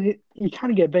he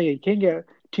can get bigger. He can get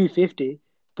 250,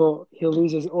 but he'll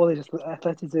lose all his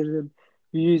athleticism.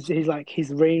 Use his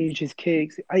range, his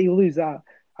kicks. He'll lose that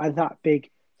at that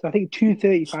big. So I think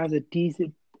 235 is a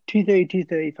decent 230,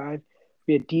 235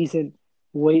 be a decent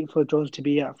weight for Jones to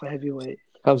be at for heavyweight.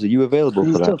 How's it? You available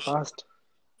for that? He's still fast.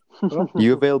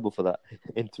 You available for that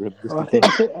interim? I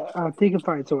think I'm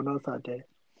fighting someone else that day.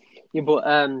 Yeah, but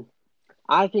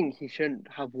I think he shouldn't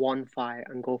have one fight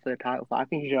and go for the title fight. I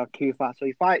think he should have two fights. So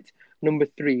he fights number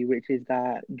 3, which is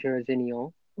that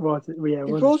Jairzinho.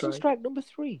 Is Rosenstrike number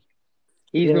 3?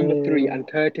 He's number 3, and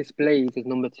Curtis Blaze is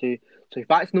number 2. So he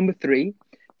fights number 3,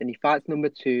 then he fights number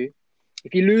 2.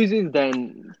 If he loses,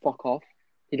 then fuck off.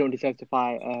 He don't deserve to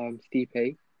fight Stipe.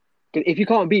 Because if you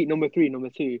can't beat number 3, number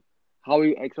 2, how are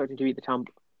you expecting to beat the champ?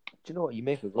 Do you know what? You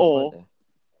make a good point there.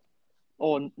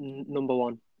 Or number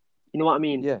 1. You know what I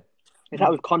mean? Yeah. It's like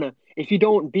with Conor. If you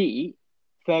don't beat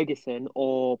Ferguson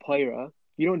or Poirier,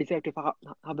 you don't deserve to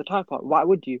have the title fight. Why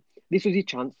would you? This was his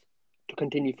chance to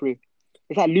continue through.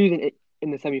 It's like losing it in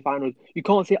the semi-finals. You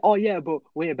can't say, oh yeah, but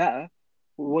we're better.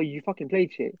 Well, you fucking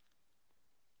played shit.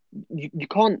 You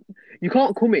can't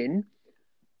come in,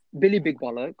 Billy Big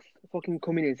Bollocks, fucking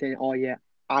come in and say, oh yeah,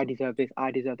 I deserve this,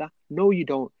 I deserve that. No, you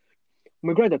don't.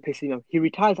 McGregor pisses me off. He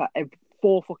retires like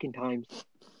 4 fucking times.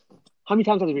 How many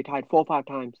times has he retired? 4 or 5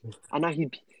 times. And now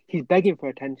he's begging for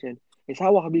attention. It's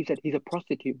like what Habib said, he's a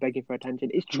prostitute begging for attention.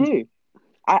 It's true.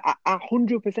 I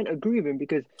 100% agree with him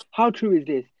because how true is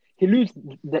this? He loses,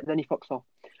 then he fucks off.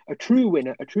 A true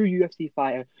winner, a true UFC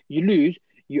fighter, you lose,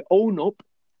 you own up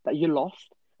that you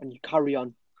lost, and you carry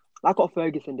on. Like what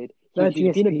Ferguson did.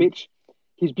 He's been a bitch.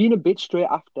 He's been a bitch straight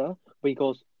after, but he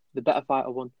goes, the better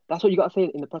fighter won. That's what you got to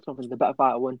say in the press conference, the better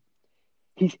fighter won.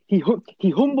 He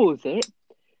humbles it.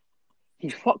 He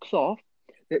fucks off.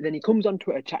 Then he comes on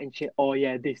Twitter chatting shit. Oh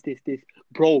yeah, this.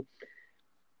 Bro,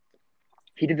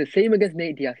 he did the same against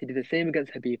Nate Diaz. He did the same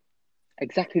against Habib.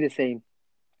 Exactly the same.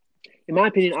 In my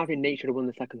opinion, I think Nate should have won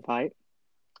the second fight.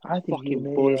 I think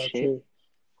fucking bullshit.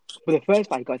 But the first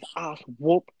fight, he got his ass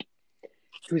whooped.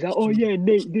 He was like, oh yeah,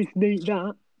 Nate this, Nate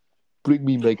that. Bring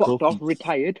me my fucked coffee. Off,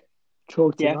 retired.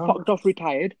 Choked him out. Fucked off,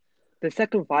 retired. The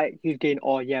second fight, he was going,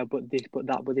 oh yeah, but this, but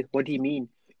that, but this. What do you mean?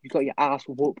 You got your ass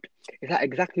whooped. Is that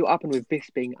exactly what happened with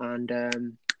Bisping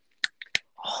and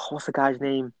what's the guy's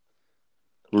name?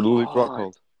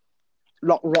 Rockhold.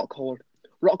 Rockhold.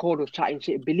 Rockhold was chatting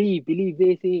shit. Believe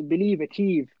this, believe,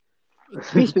 achieve.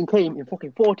 Bisping came in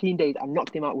fucking 14 days and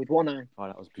knocked him out with one eye. Oh,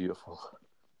 that was beautiful.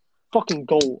 Fucking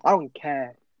goal. I don't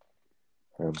care.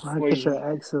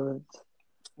 Excellent.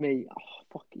 Mate,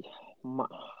 fuck you. You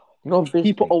know,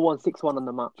 he put 0-1-6-1 on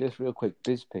the map. Just real quick,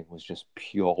 Bisping was just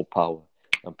pure power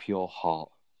and pure heart.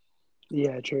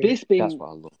 Yeah, true. Bisping, that's what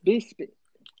I love.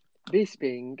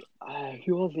 Bisping,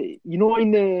 who was it? You know,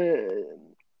 in the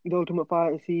Ultimate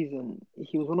Fighter season,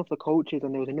 he was one of the coaches,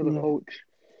 and there was another coach.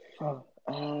 Oh.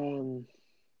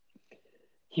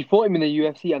 He fought him in the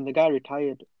UFC and the guy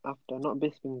retired after. Not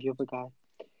Bisping, the other guy.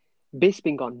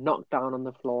 Bisping got knocked down on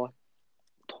the floor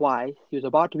twice. He was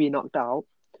about to be knocked out,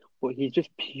 but he's just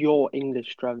pure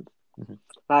English strength. Mm-hmm.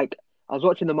 Like, I was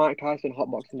watching the Mike Tyson hot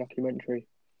boxing documentary,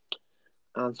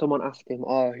 and someone asked him,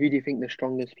 "Oh, who do you think the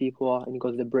strongest people are?" And he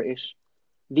goes, "The British.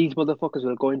 These motherfuckers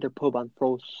will go into a pub and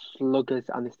throw sluggers,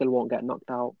 and they still won't get knocked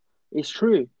out." It's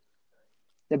true.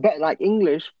 They're better. Like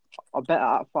English are better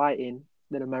at fighting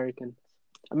than Americans.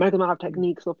 Americans might have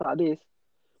technique stuff like this,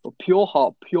 but pure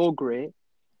heart, pure grit,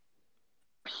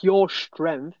 pure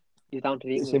strength is down to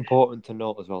the It's English. important to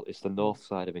note as well, it's the north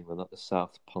side of England, not the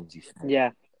south Ponzi side.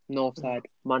 Yeah, north side,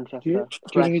 Manchester, Do you know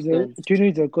Preston.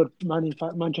 he's a good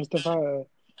Manchester fighter,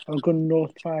 a good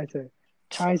North fighter?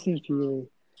 Tyson Fury.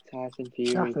 Tyson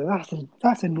Fury.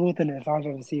 That's a northerner if I've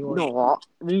ever seen You one. know what?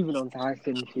 Moving on to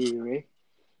Tyson Fury.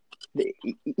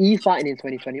 He's fighting in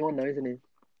 2021 now, isn't he?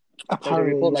 There's a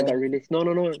report that got released. No.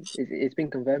 It's been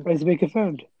confirmed. It's been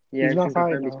confirmed. Yeah, He's it's not been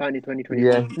fighting confirmed. He's now. fighting in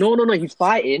 2021. Yeah. No. He's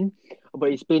fighting,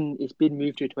 but it's been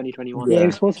moved to 2021. Yeah, he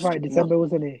was supposed to fight in December,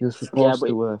 wasn't he? He was supposed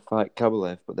to fight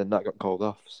Kovalev, but then that got called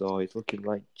off. So he's looking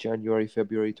like January,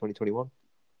 February 2021.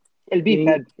 It'll be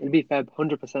Feb. It'll be Feb,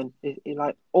 100%. It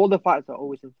like all the fights are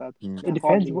always in Feb. It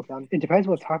depends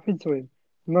what's happened to him.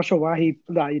 I'm not sure why he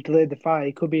delayed the fight.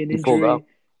 It could be an injury. Pulled out.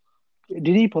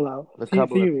 Did he pull out? The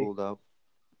Kovalev pulled out.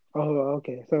 Oh,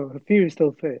 okay. So Fury's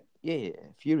still fit. Yeah,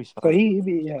 Fury's fine. So he'd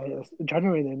be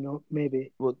January then,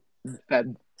 maybe. Well,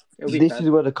 Feb. This is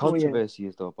where the controversy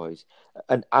is, though, boys.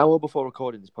 An hour before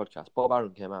recording this podcast, Bob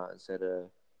Arum came out and said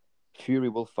Fury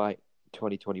will fight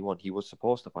 2021. He was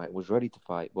supposed to fight, was ready to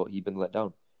fight, but he'd been let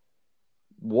down.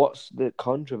 What's the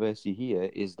controversy here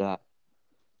is that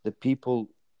the people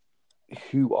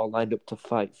who are lined up to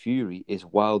fight Fury is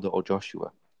Wilder or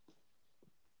Joshua.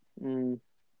 Mm.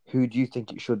 Who do you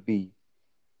think it should be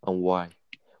and why?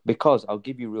 Because I'll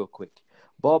give you real quick.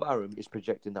 Bob Arum is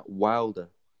projecting that Wilder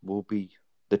will be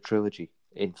the trilogy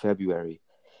in February.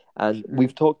 And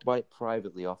we've talked about it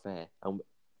privately off air. And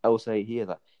I will say here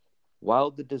that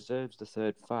Wilder deserves the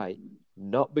third fight,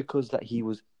 not because that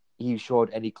he showed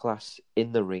any class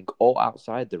in the ring or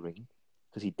outside the ring,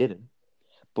 because he didn't,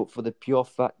 but for the pure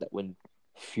fact that when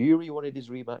Fury wanted his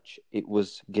rematch, it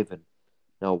was given.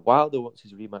 Now, Wilder wants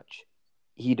his rematch.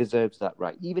 He deserves that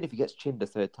right. Even if he gets chinned a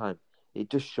third time, it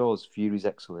just shows Fury's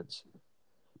excellence.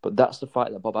 But that's the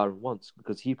fight that Bob Arum wants,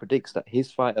 because he predicts that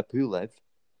his fighter, Pulev,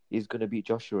 is going to beat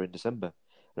Joshua in December.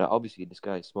 Now, obviously, this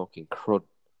guy is smoking crud,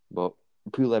 but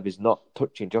Pulev is not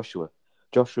touching Joshua.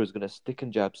 Joshua is going to stick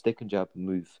and jab, and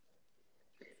move.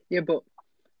 Yeah, but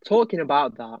talking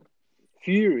about that,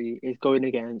 Fury is going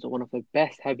against one of the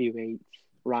best heavyweights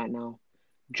right now.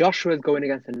 Joshua is going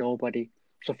against a nobody.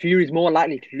 So Fury's more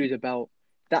likely to lose a belt.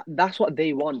 That's what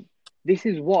they want. This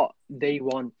is what they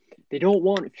want. They don't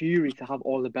want Fury to have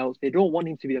all the belts. They don't want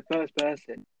him to be the first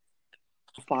person,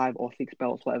 5 or 6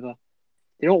 belts, whatever.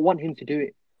 They don't want him to do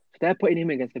it. So they're putting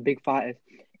him against the big fighters.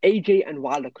 AJ and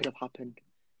Wilder could have happened.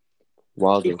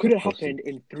 It could have happened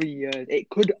in 3 years. It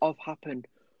could have happened.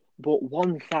 But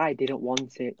one side didn't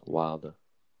want it. Wilder.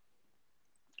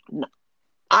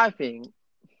 I think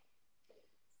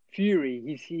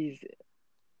Fury,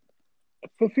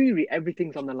 for Fury,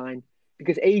 everything's on the line.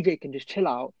 Because AJ can just chill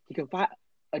out. He can fight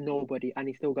a nobody and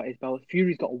he's still got his belt.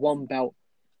 Fury's got one belt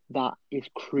that is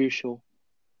crucial.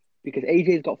 Because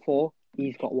AJ's got 4,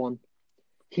 he's got 1.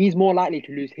 He's more likely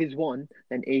to lose his 1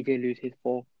 than AJ lose his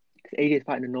 4. Because AJ's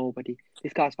fighting a nobody.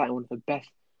 This guy's fighting one of the best,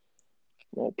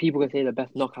 well, people can say the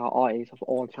best knockout artist of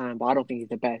all time, but I don't think he's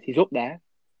the best. He's up there.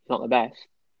 He's not the best.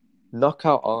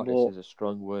 Knockout artist is a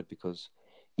strong word, because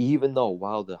even though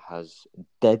Wilder has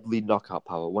deadly knockout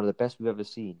power, one of the best we've ever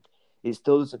seen, it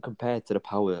still doesn't compare to the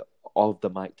power of the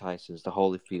Mike Tysons, the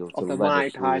Holyfields, of the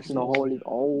Mike Tyson, the Holy.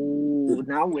 Oh,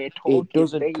 now we're talking. It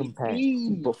doesn't baby. compare.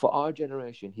 But for our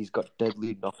generation, he's got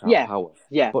deadly knockout power.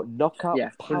 Yeah. But knockout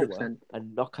power 100%.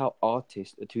 and knockout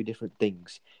artist are two different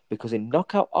things. Because in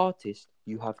knockout artist,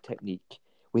 you have technique.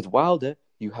 With Wilder,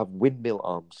 you have windmill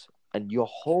arms, and you're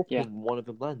hoping one of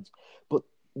them lands. But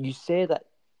you say that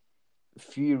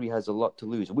Fury has a lot to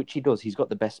lose, which he does. He's got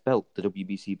the best belt, the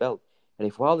WBC belt. And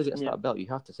if Wilder gets that belt, you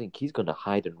have to think he's going to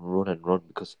hide and run,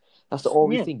 because that's the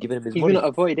only thing giving him his money. He's going to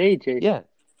avoid AJ. Yeah.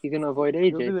 He's going to avoid AJ.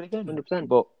 He'll do it again. 100%.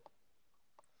 But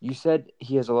you said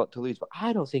he has a lot to lose, but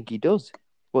I don't think he does.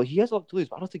 Well, he has a lot to lose,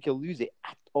 but I don't think he'll lose it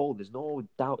at all. There's no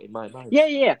doubt in my mind.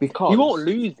 Yeah. Because he won't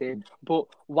lose it, but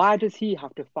why does he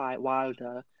have to fight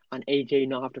Wilder and AJ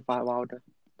not have to fight Wilder?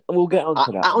 We'll get on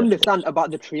to that. I understand about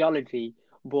the trilogy,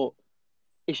 but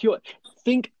if you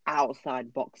think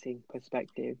outside boxing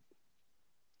perspective,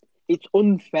 it's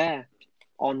unfair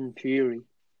on Fury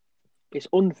it's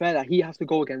unfair that he has to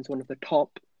go against one of the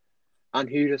top, and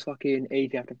who does fucking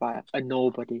AJ have to fight? A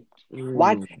nobody.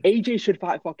 Why AJ should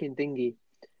fight fucking thingy,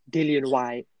 Dillian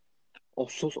White, or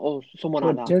someone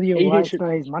like But that. Dillian AJ White's should.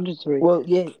 not his mandatory. Well,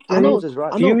 yeah, I know. Hamza's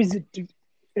right. I know.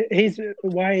 His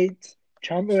White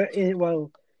champ.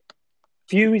 Well,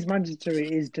 Fury's mandatory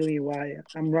is Dillian White.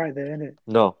 I'm right there, innit?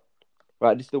 No,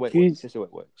 right. This is the way it works. This is the way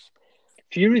it works.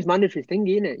 Fury's mandatory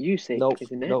thingy, innit? Usyk,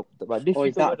 isn't it? No. Right, this Or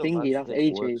is is the way that the thingy? That's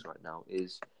landscape AJ. works right now.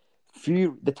 Is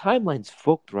Fury? The timeline's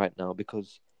fucked right now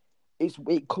because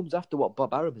it comes after what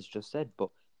Bob Arum has just said,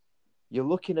 but you're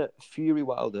looking at Fury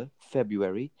Wilder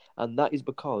February, and that is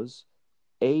because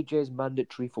AJ's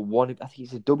mandatory for one. I think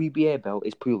it's a WBA belt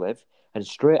is Pulev, and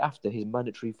straight after his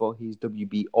mandatory for his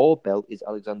WBO belt is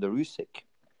Alexander Usyk.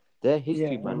 They're his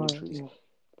two mandatories. Yeah.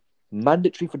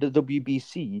 Mandatory for the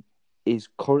WBC is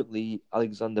currently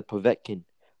Alexander Povetkin.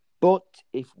 But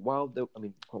if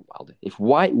if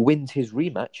White wins his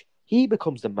rematch, he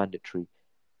becomes the mandatory.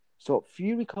 So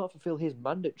Fury can't fulfill his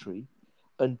mandatory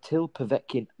until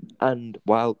Povetkin and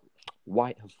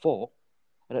White have fought.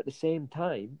 And at the same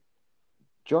time,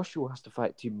 Joshua has to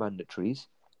fight two mandatories.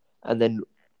 And then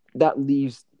that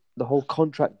leaves the whole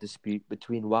contract dispute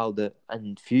between Wilder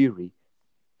and Fury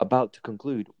about to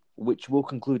conclude, which will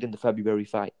conclude in the February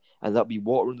fight. And that'll be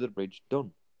water under the bridge,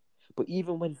 done. But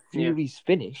even when Fury's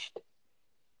finished,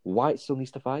 White still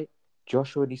needs to fight.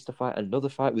 Joshua needs to fight another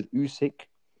fight with Usyk.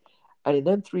 And in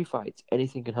them three fights,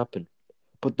 anything can happen.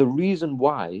 But the reason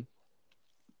why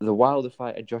the Wilder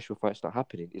fight and Joshua fight's not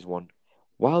happening is one,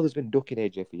 Wilder's been ducking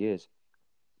AJ for years.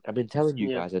 I've been telling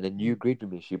you guys, and then you agreed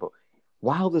with me, Shu, but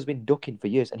Wilder's been ducking for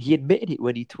years. And he admitted it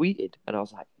when he tweeted. And I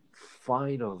was like,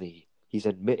 finally, he's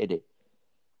admitted it.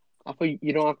 I thought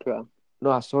you don't have to. No,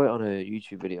 I saw it on a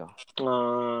YouTube video.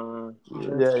 Yeah.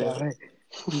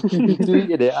 He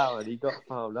tweeted it out and he got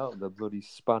found out the bloody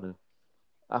spanner.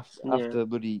 After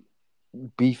bloody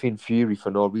beefing Fury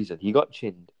for no reason. He got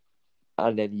chinned.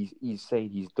 And then he's saying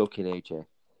he's ducking AJ.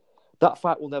 That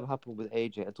fight will never happen with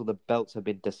AJ until the belts have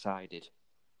been decided.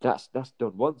 That's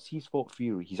done. Once he's fought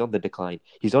Fury, he's on the decline.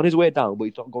 He's on his way down, but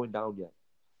he's not going down yet.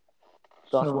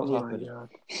 That's what's happening.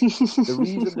 The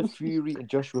reason the Fury and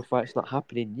Joshua fight's not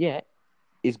happening yet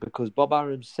is because Bob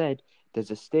Arum said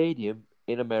there's a stadium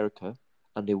in America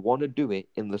and they want to do it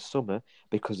in the summer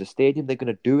because the stadium they're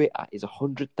going to do it at is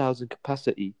 100,000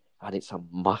 capacity and it's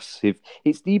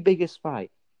it's the biggest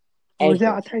fight. Oh, is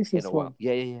that a Texas one?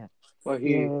 Yeah. Well,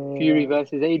 Fury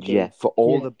versus AJ. Yeah, for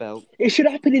all the belts. It should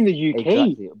happen in the UK.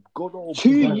 Exactly. Good old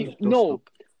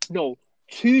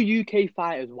two UK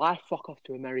fighters. Why fuck off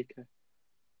to America?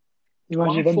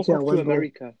 Imagine them to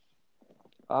America.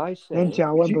 I say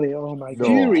Wembley. Oh my god.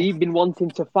 Fury been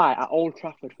wanting to fight at Old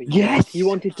Trafford for years. Yes. He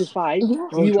wanted to fight.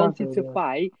 He wanted to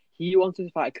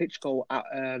fight Klitschko at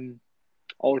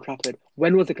Old Trafford.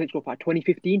 When was the Klitschko fight?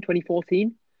 2015, 2014,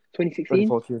 2016?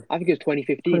 2014. I think it was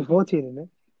 2015. 2014, isn't it?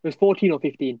 It was 14 or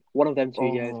 15. One of them 2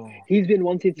 years. He's been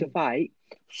wanting to fight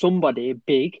somebody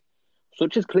big,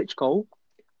 such as Klitschko,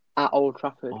 at Old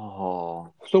Trafford.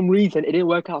 For some reason, it didn't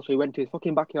work out, so he went to his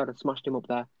fucking backyard and smashed him up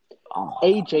there.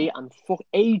 AJ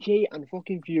and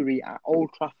fucking Fury at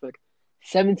Old Trafford.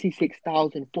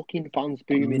 76,000 fucking fans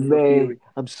booming for Fury.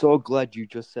 I'm so glad you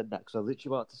just said that because I was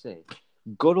literally about to say,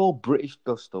 good old British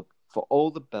dust-up for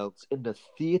all the belts in the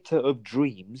Theatre of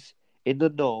Dreams in the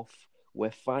North.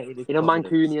 We're fighting in a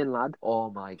Mancunian lad. Oh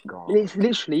my god! It's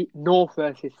literally North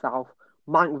versus South,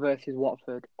 Manc versus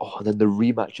Watford. Oh, and then the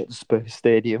rematch at the Spurs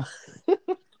Stadium.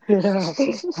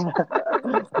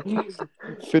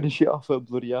 Finish it off at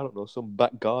bloody, I don't know, some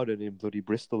back garden in bloody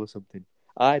Bristol or something.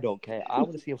 I don't care. I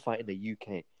want to see him fight in the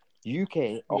UK.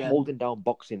 UK are holding down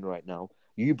boxing right now.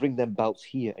 You bring them belts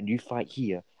here and you fight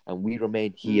here, and we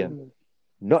remain here.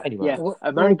 Not anywhere.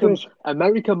 Yeah,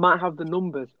 America might have the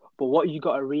numbers, but what you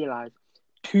got to realise,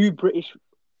 two British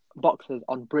boxers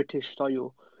on British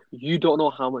soil, you don't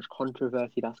know how much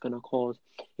controversy that's going to cause.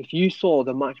 If you saw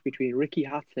the match between Ricky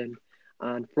Hatton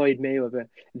and Floyd Mayweather,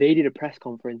 they did a press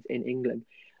conference in England.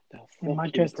 The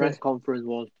fucking press conference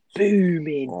was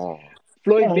booming.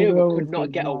 Floyd Mayweather could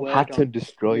not get a word out. Hatton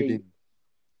destroyed him.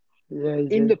 Yeah,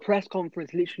 in the press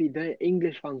conference, literally, the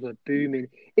English fans were booming.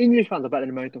 English fans are better than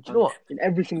American fans in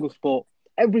every single sport.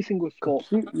 Every single sport.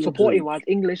 Supporting wise,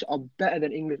 English are better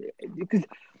than English because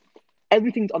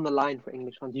everything's on the line for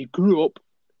English fans. You grew up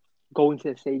going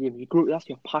to the stadium. That's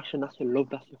your passion, that's your love,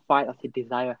 that's your fight, that's your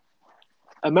desire.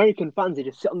 American fans, they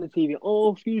just sit on the TV.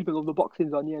 Oh, excuse me, the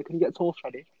boxing's on. Yeah, can you get toast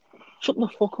ready? Shut the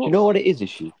fuck up. You know what it is,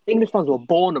 issue? English fans were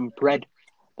born and bred.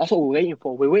 That's what we're waiting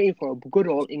for. We're waiting for a good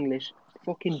old English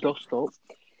fucking dust up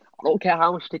I don't care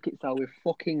how much tickets are. We're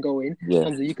fucking going. Yeah.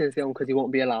 Hamza, you can stay on because you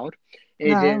won't be allowed.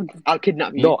 No, I'll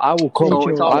kidnap you. No, I will come. So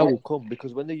it's all I right. will come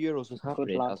because when the Euros was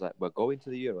happening, lad. I was like, "We're going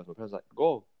to the Euros." My friends were like,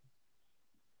 "Go."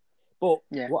 But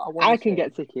Yeah, what I want I to can say,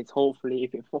 get tickets. Hopefully,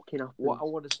 if it fucking happens. what I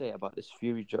want to say about this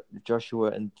Fury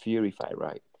Joshua and Fury fight,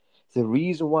 right? The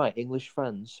reason why English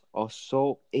fans are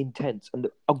so intense, and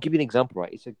I'll give you an example,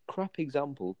 right? It's a crap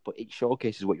example, but it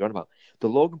showcases what you're on about. The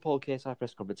Logan Paul KSI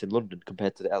press conference in London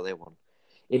compared to the LA one.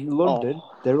 In London,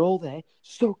 they're all there,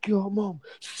 suck your mum,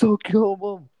 suck your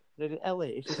mum. And in LA,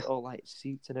 it's just all like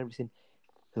seats and everything.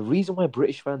 The reason why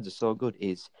British fans are so good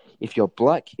is if you're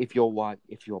black, if you're white,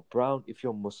 if you're brown, if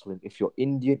you're Muslim, if you're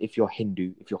Indian, if you're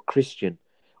Hindu, if you're Christian,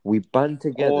 we band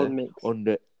together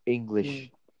under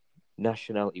English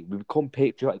nationality. We become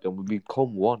patriotic and we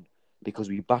become one because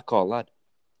we back our lad.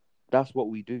 That's what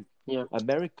we do. Yeah.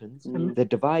 Americans, they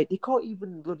divide. They can't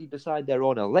even bloody decide their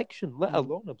own election, let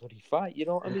alone a bloody fight. You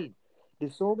know what I mean?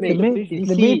 There's so many divisions.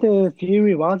 They made the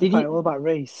Fury Wilder fight all about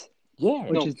race. Yeah.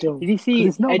 Which is dumb. Did you see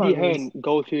it's not Eddie about race. Hearn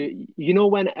go to? You know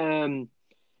when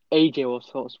AJ was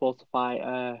supposed to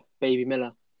fight Baby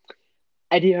Miller?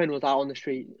 Eddie Hearn was out on the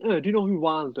street. Oh, do you know who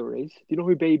Wilder is? Do you know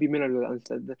who Baby Miller is? And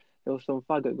said there was some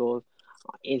faggot goes,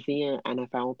 is he an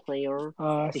NFL player?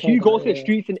 If you go to the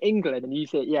streets in England and you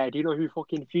say, yeah, do you know who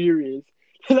fucking Fury is?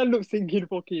 They'll end up singing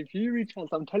fucking Fury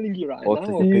chants. I'm telling you right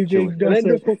now. You big They'll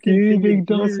end up fucking singing Fury,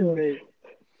 dosser. mate.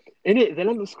 In it, they'll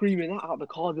end up screaming that out of the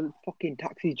car. The fucking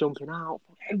taxis jumping out.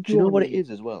 Do you know what it is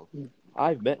as well?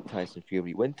 I've met Tyson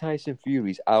Fury. When Tyson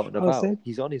Fury's out and about,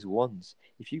 he's on his ones.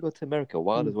 If you go to America,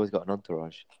 Wilder's always got an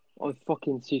entourage. Oh,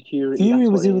 fucking security. Fury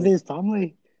was with his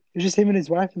family. It was just him and his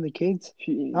wife and the kids.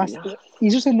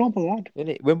 He's just a normal lad.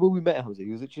 When we met him,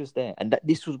 he was just there. And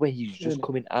this was when he was just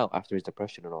coming out after his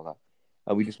depression and all that.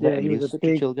 And we just met him. He was such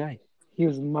a chill guy. He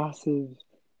was massive.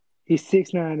 He's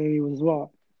 6'9" and he was what?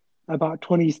 About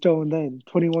 20 stone then.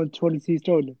 21, 22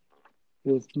 stone.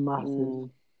 He was massive.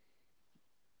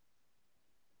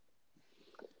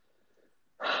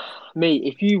 Mate,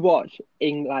 if you watch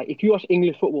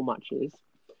English football matches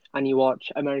and you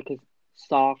watch America's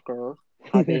soccer,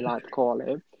 as they like to call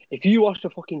it, if you watch the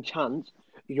fucking chants,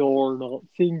 you're not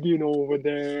singing over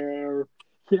there.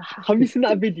 Have you seen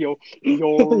that video?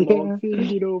 You're not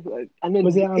singing over there. And then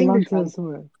was it English Atlanta or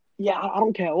somewhere? Yeah, I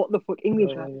don't care what the fuck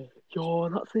English fans. You're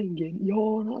not singing.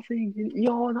 You're not singing.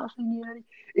 You're not singing.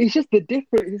 It's just the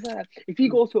difference. It's like, if you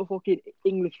go to a fucking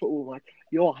English football match,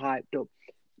 you're hyped up.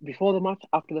 Before the match,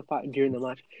 after the fight, and during the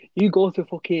match. You go to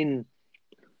fucking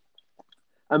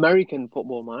American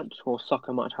football match or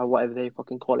soccer match, or whatever they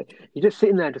fucking call it. You're just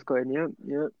sitting there just going, yeah,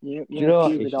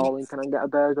 darling, can I get a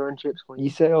burger and chips for you? You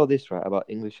say all this, right, about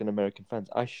English and American fans.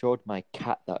 I showed my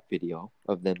cat that video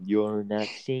of them, you're not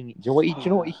singing. Do you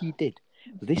know what he did?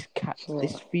 This cat,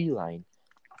 this feline,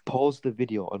 paused the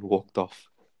video and walked off.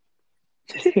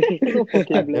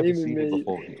 I've never seen it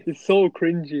before. It's so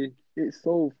cringy. It's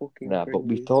so fucking cringy. But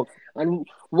we've talked... And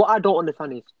what I don't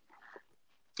understand is,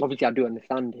 obviously I do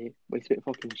understand it, but it's a bit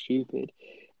fucking stupid.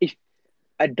 If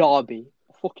a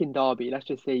fucking derby, let's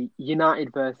just say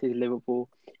United versus Liverpool.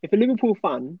 If a Liverpool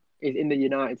fan is in the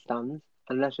United stands,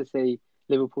 and let's just say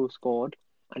Liverpool scored,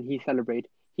 and he celebrated,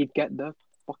 he'd get the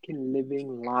fucking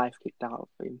living life kicked out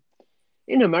of him.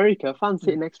 In America, fans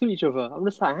sitting next to each other. I'm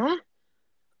just like, huh?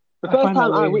 The first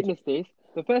time I witnessed this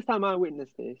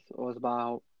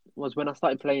was when I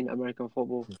started playing American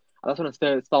football. That's when I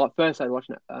first started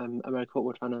watching American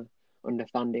football, trying to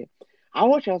understand it. I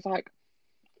was like,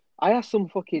 I asked some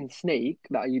fucking snake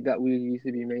that we used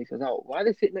to be mates. I was like, why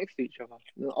they sit next to each other?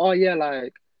 Oh yeah,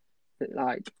 like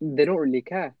they don't really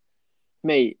care,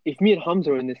 mate. If me and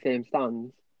Hamza are in the same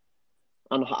stands,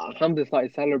 and Hamza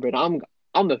started celebrating,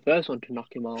 I'm the first one to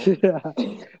knock him out.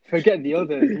 Forget the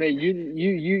others, mate.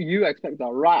 You expect that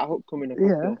right hook coming across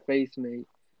your face, mate.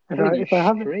 If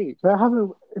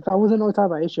I wasn't knocked out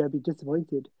by issue, I'd be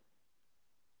disappointed.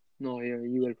 No, yeah,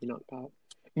 you will be knocked out,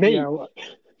 mate.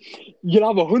 You'll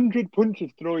have 100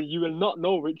 punches thrown. You will not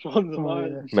know which one's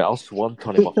mine. Mate, I'll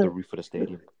swanton him off the roof of the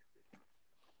stadium.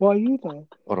 Why are you there?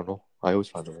 I don't know. I always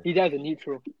find it. He's either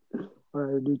neutral.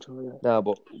 Neutral, yeah. No,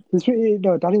 but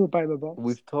Danny would bite my box.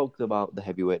 We've talked about the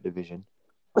heavyweight division.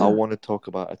 I want to talk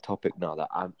about a topic now that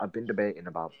I've been debating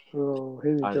about. Oh,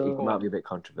 here we go. It might be a bit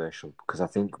controversial because I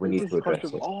think we need to address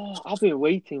it. Oh, I've been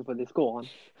waiting for this. Go on.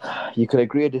 You can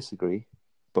agree or disagree,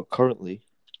 but currently,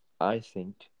 I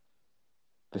think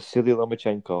Vasily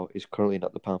Lomachenko is currently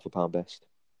not the pound-for-pound best.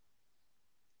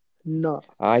 No.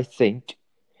 I think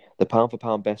the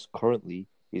pound-for-pound best currently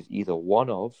is either one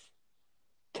of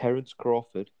Terence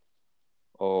Crawford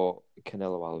or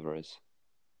Canelo Alvarez.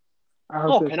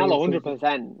 I'll Oh, say Canelo, Triple G.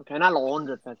 100%.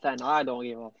 Canelo, 100%. I don't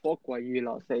give a fuck what you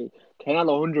lot say.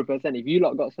 Canelo, 100%. If you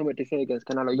lot got something to say against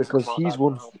Canelo, you Because come he's outside my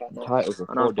won house right now, titles in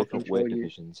and I'll 4 fucking different show weight you.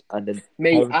 divisions, and then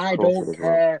Mate, Terence I Crawford don't as well.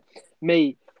 care.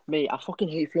 Mate, I fucking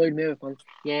hate Floyd Mayweather fans.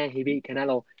 Yeah, he beat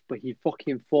Canelo, but he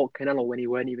fucking fought Canelo when he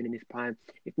weren't even in his prime.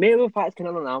 If Mayweather fights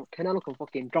Canelo now, Canelo can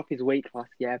fucking drop his weight class,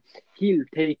 yeah? He'll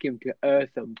take him to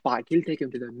earth and back. He'll take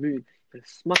him to the moon. He'll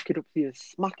smack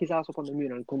his ass up on the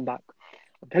moon and come back.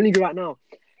 I'm telling you right now.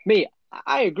 Mate,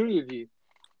 I agree with you.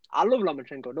 I love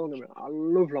Lomachenko, don't get me wrong. I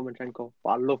love Lomachenko, but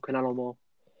I love Canelo more.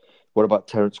 What about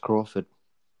Terence Crawford?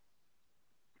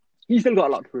 He's still got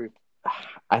a lot to prove.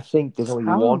 I think there's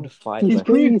only one fight He's left.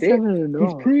 Proved it. 37-0.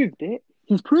 He's proved it.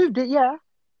 He's proved it, yeah.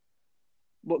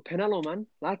 But Canelo, man,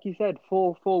 like you said,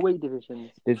 four weight divisions.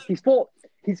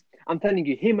 I'm telling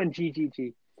you, him and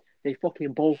GGG, they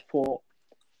fucking both fought.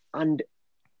 And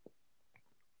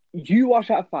you watch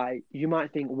that fight, you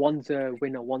might think one's a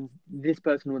winner, this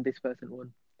person won, this person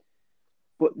won.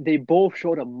 But they both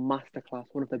showed a masterclass,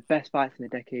 one of the best fights in a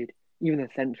decade, even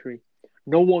a century.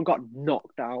 No one got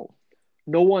knocked out.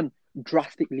 No one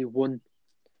drastically won.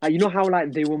 Like, you know how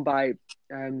they won by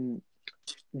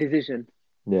decision?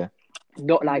 Yeah.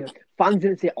 Not fans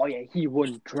didn't say, oh yeah, he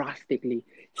won drastically.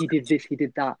 He did this, he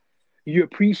did that. You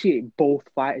appreciate both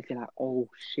fighters. You're like, oh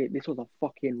shit, this was a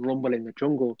fucking rumble in the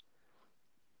jungle.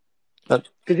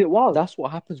 Because it was. That's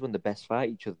what happens when the best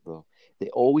fight each other, though. They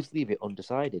always leave it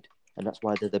undecided. And that's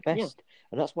why they're the best. Yeah.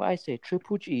 And that's why I say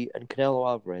Triple G and Canelo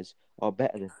Alvarez are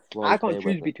better than Floyd I can't Mayweather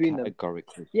choose between them.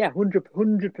 Categorically. Yeah,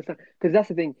 100%. Because that's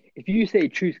the thing. If you say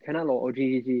choose Canelo or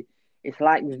GGG, it's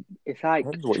like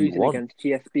choosing against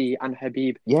GSP and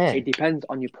Habib. Yeah. It depends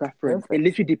on your preference. Perfect. It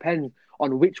literally depends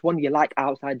on which one you like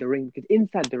outside the ring. Because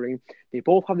inside the ring, they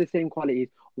both have the same qualities.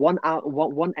 One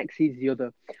exceeds the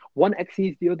other. One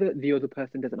exceeds the other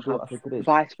person doesn't have.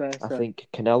 Vice versa. I think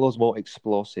Canelo's more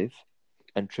explosive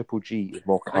and Triple G is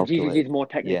more calculated. And GGG is more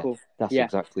technical. Yeah, that's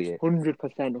exactly it.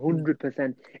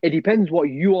 100%. It depends what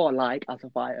you are like as a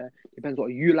fighter. It depends what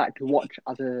you like to watch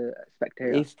as a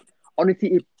spectator.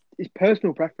 Honestly, it's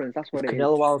personal preference. That's what it is.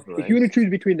 Alvarez, if you want to choose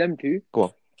between them two, go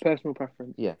on. Personal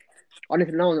preference. Yeah.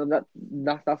 Honestly, no,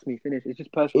 that's me finished. It's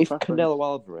just personal preference. If Canelo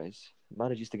Alvarez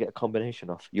manages to get a combination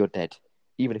off, you're dead.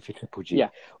 Even if you're Triple G. Yeah.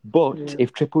 But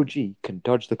if Triple G can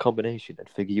dodge the combination and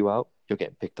figure you out, you're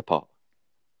getting picked apart.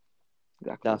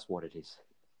 Exactly. That's what it is.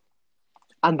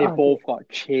 And they both got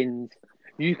chins.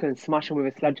 You can smash them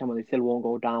with a sledgehammer, they still won't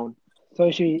go down. So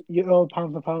actually, you're all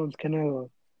pound for pound,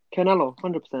 Canelo. Canelo,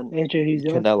 100%. AJ, who's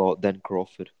yours? Canelo, then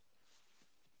Crawford.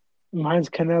 Mine's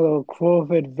Canelo.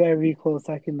 Crawford, very close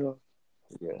second though.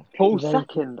 Yeah. Close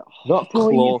second. Not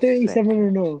close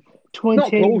 37-0. 28 Not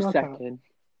close knockout. Second.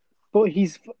 But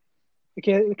he's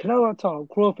okay. Canelo on top,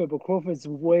 Crawford, but Crawford's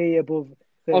way above.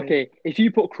 Okay, if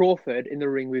you put Crawford in the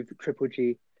ring with Triple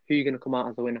G, who are you going to come out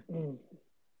as the winner?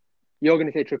 You're going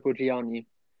to say Triple G, aren't you?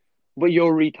 But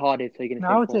you're retarded, so you're going to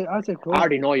say Crawford. I would say Crawford. I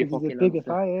already know you're fucking He's a bigger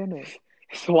fighter, isn't it?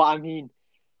 That's what I mean.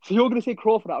 So you're going to say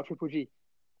Crawford out of Triple G?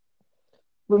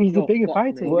 Well, he's a bigger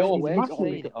fighter. He's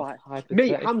massive.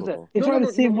 Mate, Hamza. It's right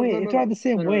the same way. It's right the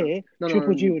same way.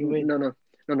 Triple G would win. No,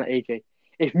 AJ.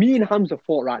 If me and Hamza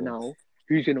fought right now,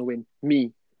 who's going to win?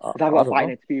 Me. Because I've got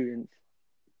fighting experience.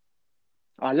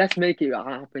 Let's make it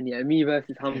happen, yeah. Me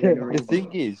versus Hamza. The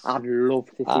thing is, I'd love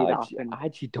to see that happen. I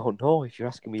actually don't know if you're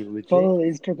asking me legit. Follow the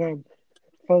Instagram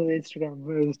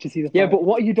to see the fight. Yeah, but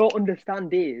what you don't understand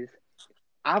is,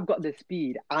 I've got the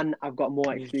speed and I've got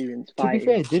more experience fighting. To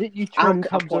be fair, didn't you choke and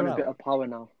Hamza I've got out? a bit of power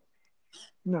now.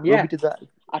 No. Yeah, we did that.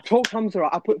 I choked Hamza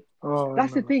out.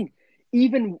 That's the thing.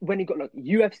 Even when he got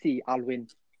UFC, I'll win.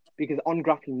 Because on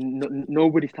grappling,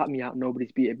 nobody's tapped me out,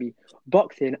 nobody's beaten me.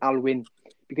 Boxing, I'll win.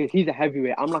 Because he's a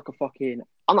heavyweight. I'm not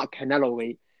Canelo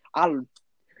weight.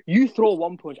 You throw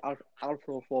one punch, I'll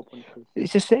throw 4 punches.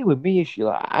 It's the same with me, issue.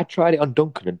 I tried it on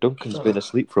Duncan, and Duncan's been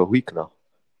asleep for a week now.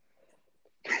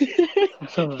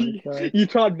 Oh my God. You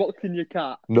tried boxing your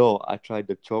cat? No, I tried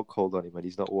the chokehold on him, and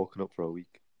he's not woken up for a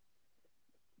week.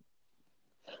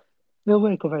 He'll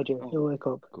wake up, AJ. He'll wake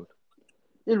up. Good.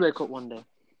 He'll wake up one day.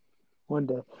 One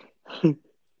day.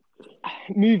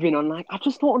 Moving on, I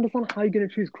just don't understand how you're going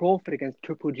to choose Crawford against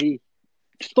Triple G.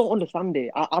 Just don't understand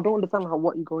it. I don't understand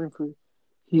what you're going through.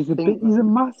 He's a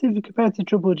massive compared to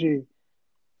Triple G.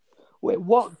 Wait,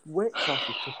 what weight class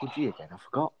is Triple G again? I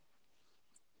forgot.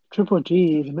 Triple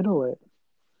G is middleweight.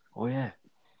 Oh yeah.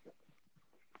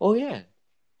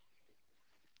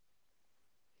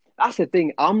 That's the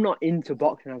thing. I'm not into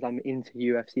boxing as I'm into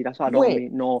UFC. That's why I don't really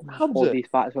know all these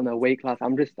fighters from their weight class. I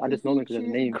just know them because of the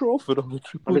names. Crawford on the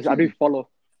Triple G. I do follow.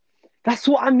 That's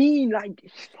what I mean. Like,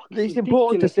 it's fucking It's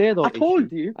important to ridiculous. say though. I told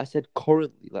Issue. you. I said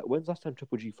currently. Like, when's the last time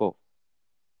Triple G fought?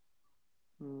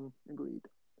 Agreed.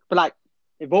 But like,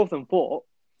 if both of them fought,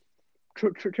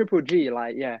 Triple G,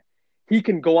 like, yeah, he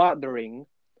can go out the ring,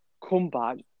 come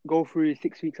back, go through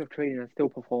 6 weeks of training, and still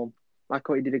perform like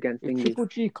what he did against If Thingy, Triple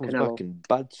G comes Canelo. back and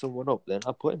bads someone up, then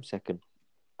I'll put him second.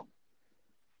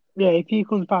 Yeah, if he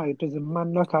comes back, does a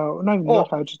man knockout? Not even Oh,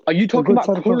 knockout. Just are you a talking good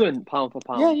about technical. current pound for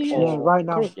pound? Yeah. Yeah, right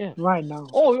now. Current, yeah. Right now.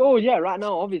 Oh, yeah, right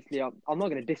now. Obviously, I'm not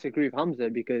going to disagree with Hamza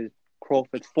because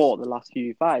Crawford's fought the last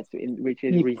few fights, which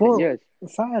is He recent fought years.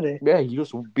 Saturday. Yeah, he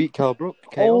just beat Kell Brook.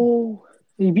 KO. Oh,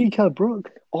 He beat Kell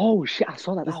Brook. oh shit! I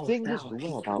saw that. The That was thing that is, was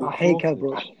though, sick. about I hate Kell Crawford,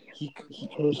 Brook. he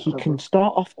Kell can Brook.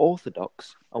 start off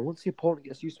orthodox, and once the opponent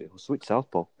gets used to it, he'll switch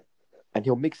southpaw, and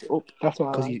he'll mix it up That's what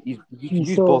I because like. he can He's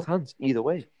use so- both hands either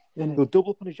way. Innit? He'll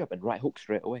double up on his jab and right hook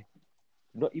straight away,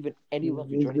 not even any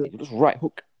leverage he's or anything. good. He'll just right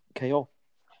hook KO.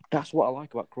 That's what I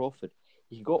like about Crawford.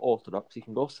 He can go orthodox, he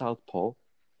can go southpaw.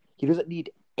 He doesn't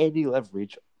need any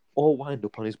leverage or wind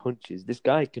up on his punches. This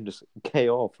guy can just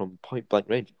KO from point blank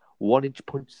range, 1 inch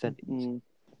punch sentence.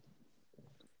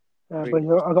 But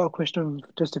I got a question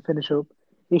just to finish up.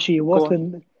 Ishi, Go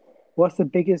on. what's the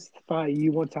biggest fight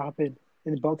you want to happen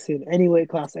in boxing? Any weight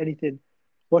class, anything.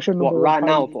 What's your number What one right fight?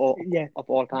 now Yeah. of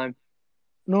all time?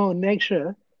 No, next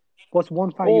year. What's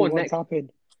one fight Oh, you want next. to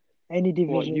happen? Any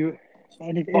division. You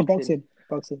Any boxing?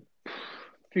 Boxing.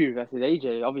 Fury versus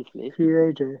AJ, obviously.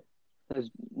 Fury AJ. There's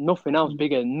nothing else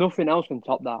bigger. Nothing else can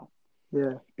top that.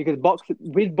 Yeah. Because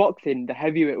with boxing, the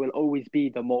heavyweight will always be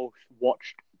the most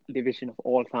watched division of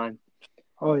all time.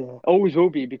 Oh yeah. Always will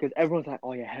be because everyone's like,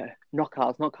 oh yeah,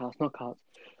 knockouts.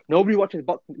 Nobody watches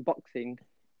boxing.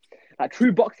 Like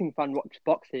true boxing fan watch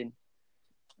boxing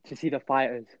to see the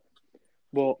fighters.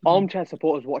 But armchair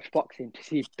supporters watch boxing to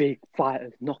see big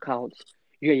fighters, knockouts.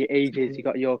 You got your AJs, you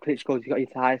got your Klitschko's, you got your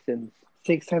Tysons.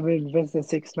 6'7" versus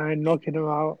 6'9", knocking them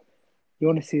out. You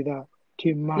want to see that?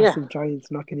 Two massive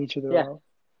giants knocking each other out.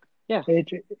 Yeah.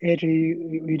 AJ,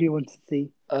 you do want to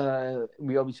see?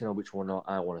 We obviously know which one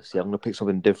I want to see. I'm going to pick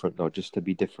something different, though, just to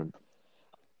be different.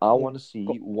 I want to see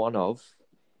one of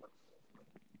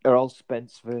Errol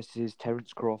Spence versus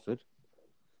Terence Crawford.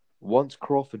 Once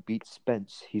Crawford beats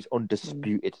Spence, he's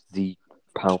undisputed the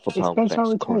pound-for-pound Spence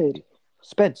best. retired?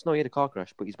 Spence, no, he had a car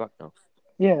crash, but he's back now.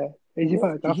 Yeah, is he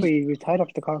back? I thought he retired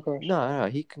after the car crash. No,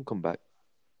 he can come back.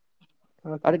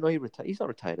 Okay. I didn't know he retired. He's not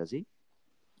retired, has he?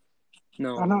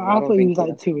 No, I thought he was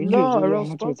like too injured. No,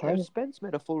 Errol Spence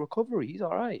made a full recovery. He's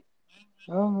all right.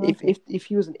 Oh, okay. If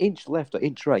he was an inch left or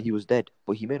inch right, he was dead.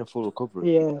 But he made a full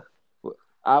recovery. Yeah. But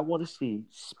I want to see.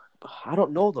 I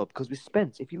don't know though, because with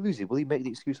Spence, if he loses, will he make the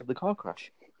excuse of the car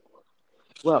crash?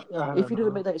 Well, if he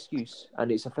doesn't make that excuse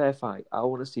and it's a fair fight, I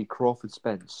want to see Crawford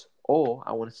Spence, or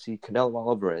I want to see Canelo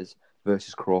Alvarez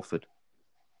versus Crawford.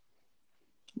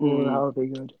 Oh, that would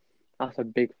be good. That's a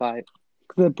big fight.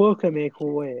 The book can make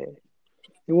weight.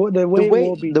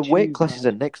 The weight classes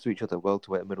are next to each other,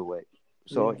 welterweight and middleweight.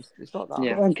 So it's not that.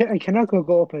 Yeah. And Canelo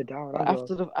go up and down.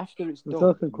 After it's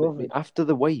done, after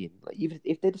the weigh-in, like even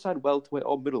if they decide welterweight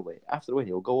or middleweight, after the weigh-in,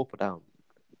 it'll go up or down.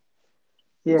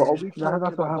 Yeah, but are we talking that's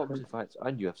what about happens. boxing fights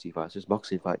and UFC fights, just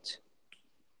boxing fights?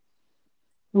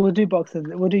 We'll do boxing.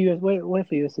 We'll do wait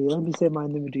for UFC. Let me say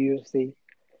mine, then we'll do UFC.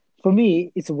 For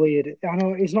me, it's weird. I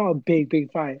know it's not a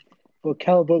big fight, but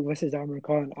Kell Brook versus Amir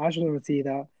Khan. I just want to see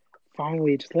that.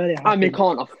 Finally, just let it happen. Amir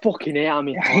Khan, I fucking hate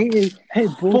Amir Khan. I hate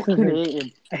both of them. Hate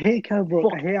him. I hate Kell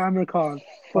Brook. I hate Amir Khan.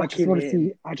 But I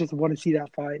just want to see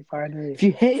that fight finally. If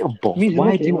you hate them both,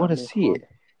 why do you want to see it?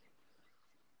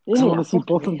 I want to see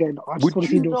both of them getting. I just want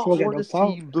to see those four getting knocked out.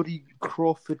 Would you not want to see bloody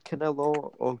Crawford,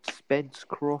 Canelo, or Spence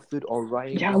Crawford, or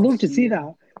Ryan? Yeah, I'd love to see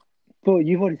that. But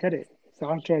you've already said it, so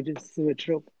I'll try to switch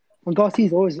it up. And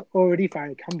Garcia's already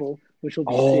fighting Campbell, which will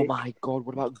be sick. My God,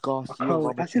 what about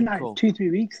Garcia? That's in like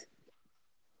 2-3 weeks.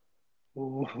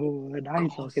 Oh,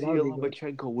 nice. Garcia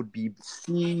Lomachenko would be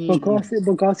sick.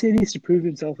 But Garcia needs to prove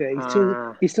himself here.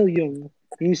 He's still young.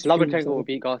 Lomachenko will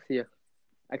beat Garcia.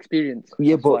 Experience.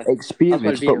 Yeah, but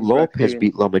Lopez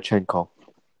beat Lomachenko.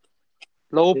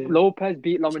 Lopez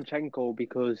beat Lomachenko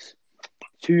because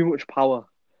too much power.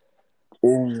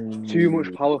 Too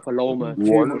much power for Loma.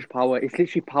 Too much power. It's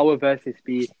literally power versus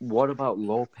speed. What about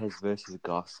Lopez versus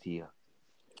Garcia?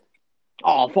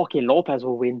 Oh, fucking Lopez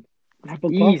will win. But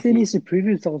Garcia needs to prove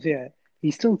himself here.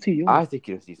 He's still too young. I think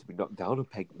he just needs to be knocked down a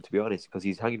peg, to be honest, because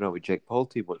he's hanging around with Jake Paul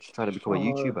too much, trying to become a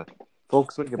YouTuber.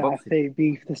 Focus on your boxing. Fake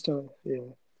beef, the stuff.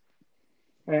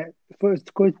 Yeah.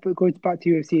 First, going back to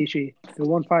UFC issue. The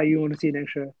one fight you want to see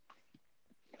next year.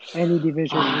 Any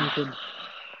division, anything.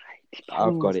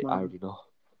 I've got it. I already know.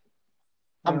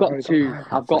 I've got I two. got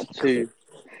I've got two.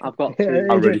 I've got two.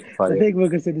 I'm ready to I fight it. think we're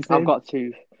going to say the I've same. got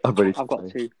two. I'm ready to I've got fight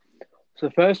it. two. So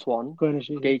the first one, Go on,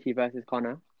 Ashley. Gaethje versus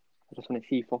Conor. I just want to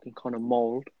see fucking Conor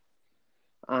mold.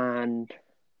 And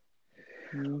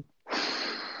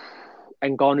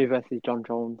Ngannou versus John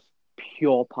Jones.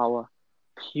 Pure power.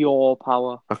 Pure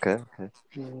power. Okay.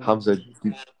 Hamza,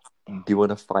 do you want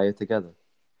to fire together?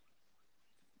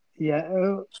 Yeah,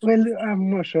 well, I'm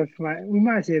not sure if we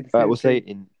might say the Right, same we'll say thing.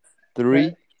 it in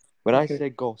 3. When I okay. say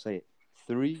go, say it.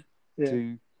 3, Yeah.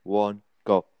 2, 1,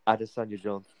 go. Adesanya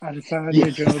Jones.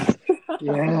 Adesanya Jones.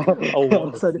 Yeah. I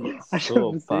want to see it I so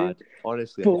don't see bad. it.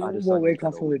 Honestly, But I think what weight Adesanya's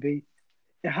class gonna will it win.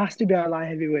 be? It has to be a light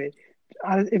heavyweight.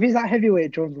 If it's that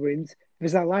heavyweight, Jones wins. If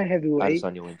it's that light heavyweight,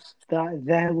 Adesanya wins. that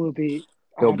there will be.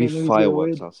 There'll I be don't know who's gonna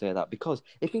fireworks, win. I'll say that. Because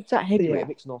if it's that heavyweight, Yeah. it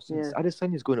makes no sense. Yeah.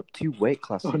 Adesanya's going up 2 weight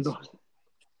classes. Oh no.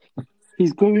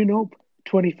 He's going up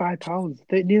 25 pounds.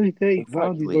 Nearly 30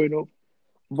 pounds he's Exactly. going up.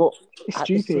 But It's at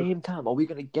stupid. the same time, are we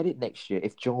going to get it next year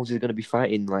if Jones is going to be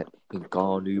fighting like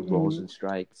Ngannou,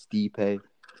 Rosenstrike, Stipe?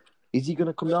 Is he going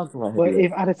to come down to like But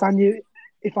heavyweight?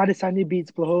 if Adesanya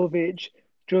beats Blachowicz,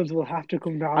 Jones will have to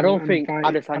come down I don't and think fight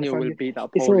Adesanya will beat that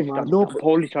It's all Polish man. Johnny. No, That but-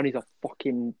 Polish Johnny's a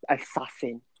fucking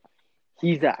assassin.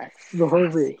 He's an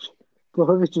assassin.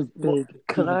 Blachowicz is big.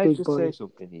 Can He's a I big just boy. say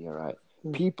something here, right?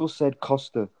 People said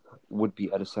Costa would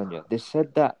beat Adesanya. They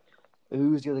said that.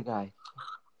 Who's the other guy?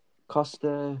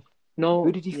 Costa. No,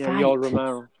 Who did he fight? You're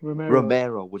Romero.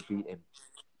 Romero would beat him.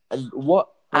 And what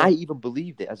Yeah. I even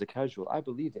believed it as a casual. I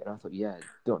believed it, and I thought, yeah,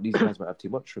 these guys might have too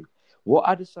much for him. What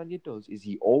Adesanya does is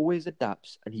he always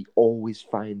adapts and he always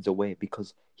finds a way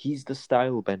because he's the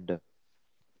style bender.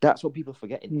 That's what people are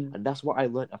forgetting, and that's what I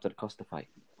learned after the Costa fight.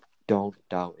 Don't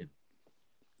doubt him.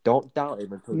 Don't doubt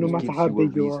him until No he matter gives how you a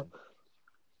big you reason.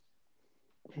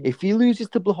 If he loses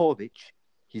to Blachowicz,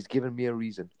 he's given me a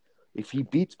reason. If he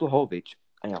beats Blachowicz,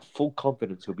 I have full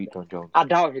confidence he'll beat John Jones. I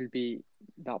doubt he'll beat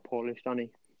that Polish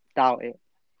Johnny. Doubt it.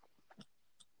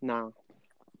 No.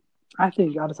 I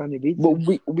think Adesanya beats But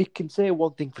him. we can say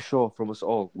one thing for sure from us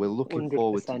all. We're looking 100%.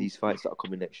 forward to these fights that are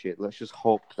coming next year. Let's just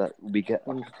hope that we get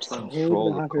 100%.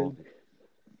 control of happen. COVID.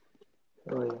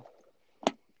 Oh,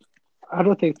 yeah. I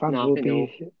don't think fans No, I will think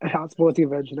they be at sporting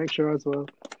events next year as well.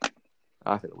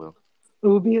 I think it will.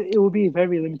 It will be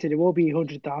very limited. It won't be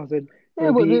 100,000.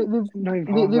 Yeah, but not even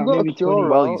half they've that, got maybe a cure 20.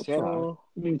 Well, you out, say so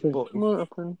Maybe 20. But might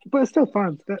happen. But it's still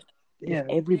fans. Yeah. if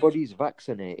everybody's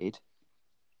vaccinated,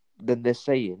 then they're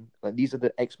saying, like, these are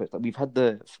the experts. Like, we've had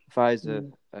the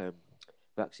Pfizer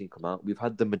vaccine come out. We've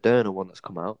had the Moderna one that's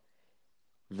come out.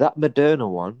 That Moderna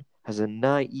one has a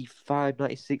 95,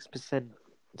 96%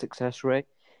 success rate.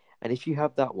 And if you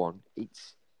have that one,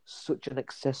 it's such an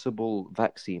accessible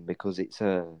vaccine because it's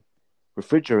a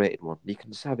refrigerated one. You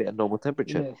can just have it at normal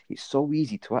temperature. Yes. It's so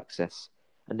easy to access.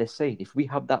 And they're saying if we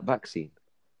have that vaccine,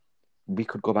 we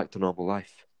could go back to normal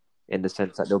life in the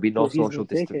sense that there'll be no Well, he's social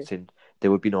gonna take it. distancing. There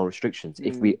would be no restrictions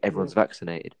if everyone's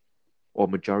vaccinated or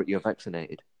majority are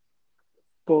vaccinated.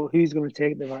 But who's going to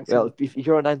take the vaccine? Well, if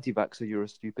you're an anti-vaxxer, you're a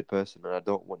stupid person, and I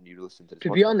don't want you to listen to this. To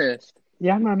be honest,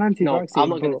 yeah, I'm an anti-vaccine. no, I'm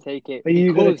not going to take it. Are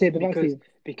you going to take the vaccine?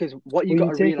 Because what you Will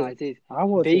got you to take realize is I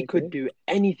won't they take could it. do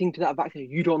anything to that vaccine.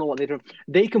 You don't know what they're doing.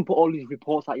 They can put all these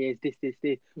reports out, yeah, it's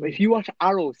this. But if you watch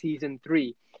Arrow season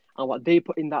 3 and what they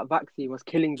put in that vaccine was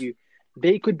killing you,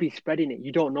 they could be spreading it.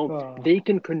 You don't know. Oh. They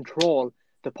can control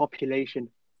the population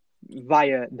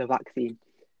via the vaccine.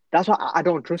 That's why I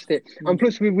don't trust it. And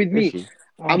plus, with me,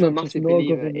 I'm a massive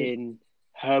believer in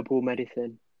herbal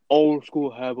medicine, old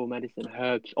school herbal medicine,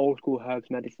 old school herbs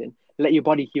medicine. Let your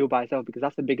body heal by itself because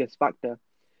that's the biggest factor.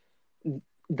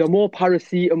 The more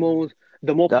paracetamols,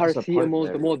 the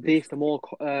more this, the more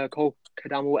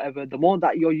cocodam, whatever, the more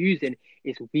that you're using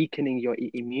is weakening your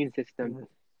immune system.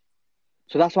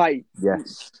 So that's why,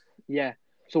 yeah.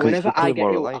 So whenever I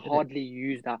get ill, I hardly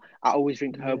use that. I always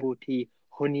drink herbal tea,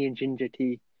 honey and ginger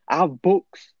tea. I have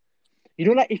books. You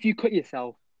know, like if you cut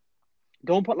yourself,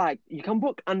 don't put you can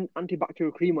put an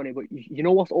antibacterial cream on it, but you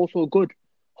know what's also good?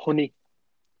 Honey.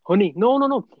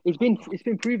 No. It's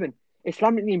been proven.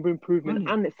 Islamically been proven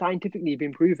and scientifically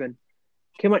been proven.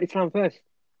 Came out Islam first.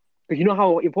 Because you know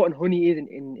how important honey is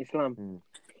in Islam.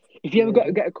 If you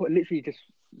ever get a cut, literally just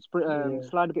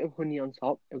slide a bit of honey on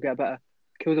top, it'll get better.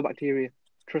 Kills the bacteria.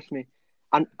 Trust me.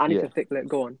 And it's a thick lip.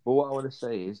 Go on. But what I want to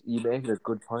say is, you made a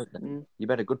good point. You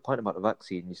made a good point about the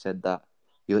vaccine. You said that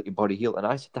you let your body heal. And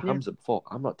I said to Hamza before,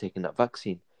 I'm not taking that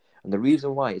vaccine. And the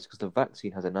reason why is because the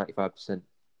vaccine has a 95%,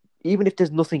 even if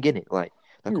there's nothing in it,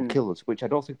 that could kill us, which I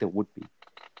don't think there would be.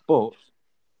 But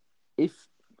if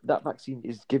that vaccine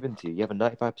is given to you, you have a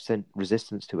 95%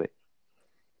 resistance to it.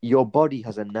 Your body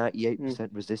has a 98%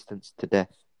 resistance to death.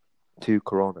 to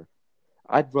Corona.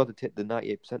 I'd rather take the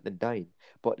 98% than dying.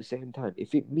 But at the same time,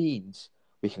 if it means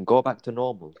we can go back to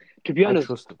normal, To be I honest,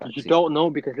 trust the you vaccine. don't know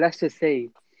because let's just say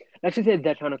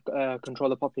they're trying to control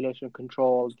the population,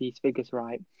 control these figures,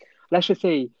 right? Let's just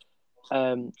say,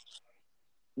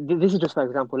 this is just for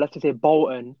example. Let's just say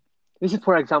Bolton. This is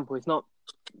for example. It's not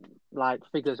like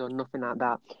figures or nothing like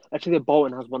that. Let's just say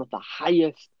Bolton has one of the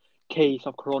highest case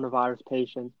of coronavirus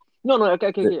patients. No,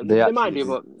 okay. They They might actually do, do.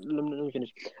 but let me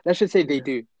finish. Let's just say they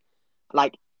do.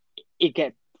 Like, it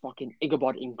gets fucking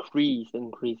Ichabod increase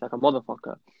like a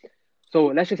motherfucker. So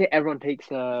let's just say everyone takes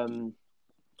a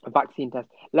vaccine test.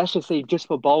 Let's just say just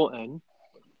for Bolton,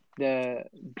 the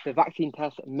vaccine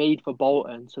test made for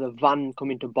Bolton, so the van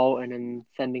coming to Bolton and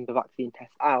sending the vaccine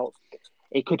test out,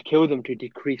 it could kill them to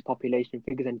decrease population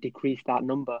figures and decrease that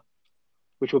number,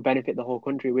 which will benefit the whole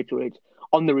country. Which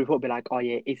on the report be like, oh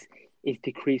yeah, it's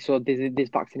decreased, so this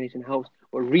vaccination helps,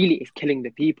 but really it's killing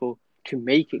the people to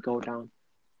make it go down.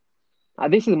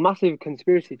 This is a massive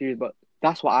conspiracy theory, but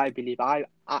that's what I believe. I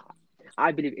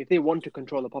believe if they want to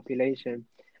control the population,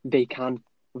 they can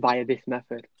via this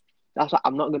method. That's why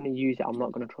I'm not going to use it. I'm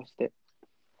not going to trust it.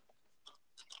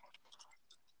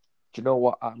 Do you know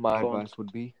what my advice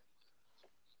would be?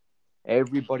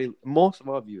 Most of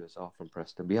our viewers are from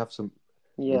Preston. We have some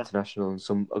international and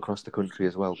some across the country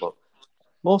as well, but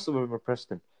most of them are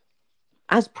Preston.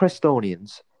 As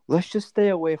Prestonians, let's just stay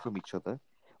away from each other.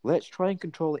 Let's try and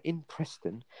control it in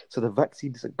Preston so the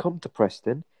vaccine doesn't come to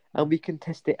Preston and we can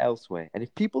test it elsewhere. And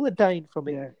if people are dying from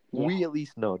it, we at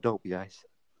least know, don't we, guys?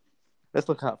 Let's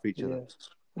look out for each other.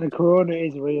 And Corona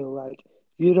is real. Like,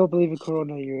 if you don't believe in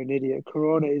Corona, you're an idiot.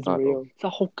 Corona is real. It's a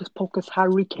hocus pocus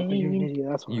hurricane. You're an idiot.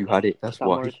 That's why. You had it. That's why.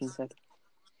 Morrison said.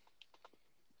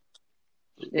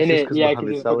 It's just because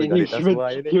Mohammed Salah got it. That's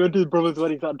why. He went to his brother's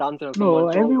wedding, started dancing. No,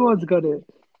 everyone's got it.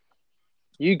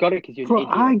 You got it because you're an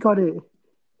idiot. I got it.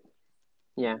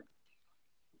 Yeah.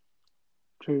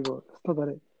 True, but still got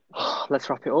it. Let's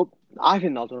wrap it up. I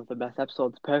think that was one of the best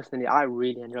episodes. Personally, I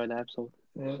really enjoyed that episode.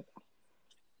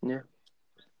 Yeah.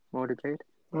 Well debated.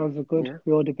 That was good. Yeah.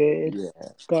 We all debated. Yeah.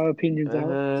 Got our opinions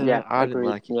out. Yeah, I didn't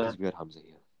like it because we had Hamza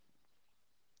here.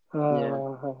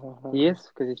 Yes,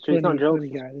 because it's true. It's not jokes.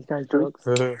 This guy's jokes.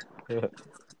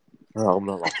 No, I'm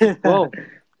not laughing. Well,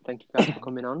 thank you guys for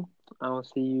coming on. I will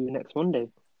see you next Monday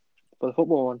for the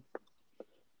football one.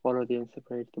 Follow the Insta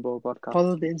page, the Ball Podcast.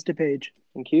 Follow the Insta page.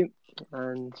 Thank you,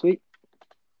 and sweet.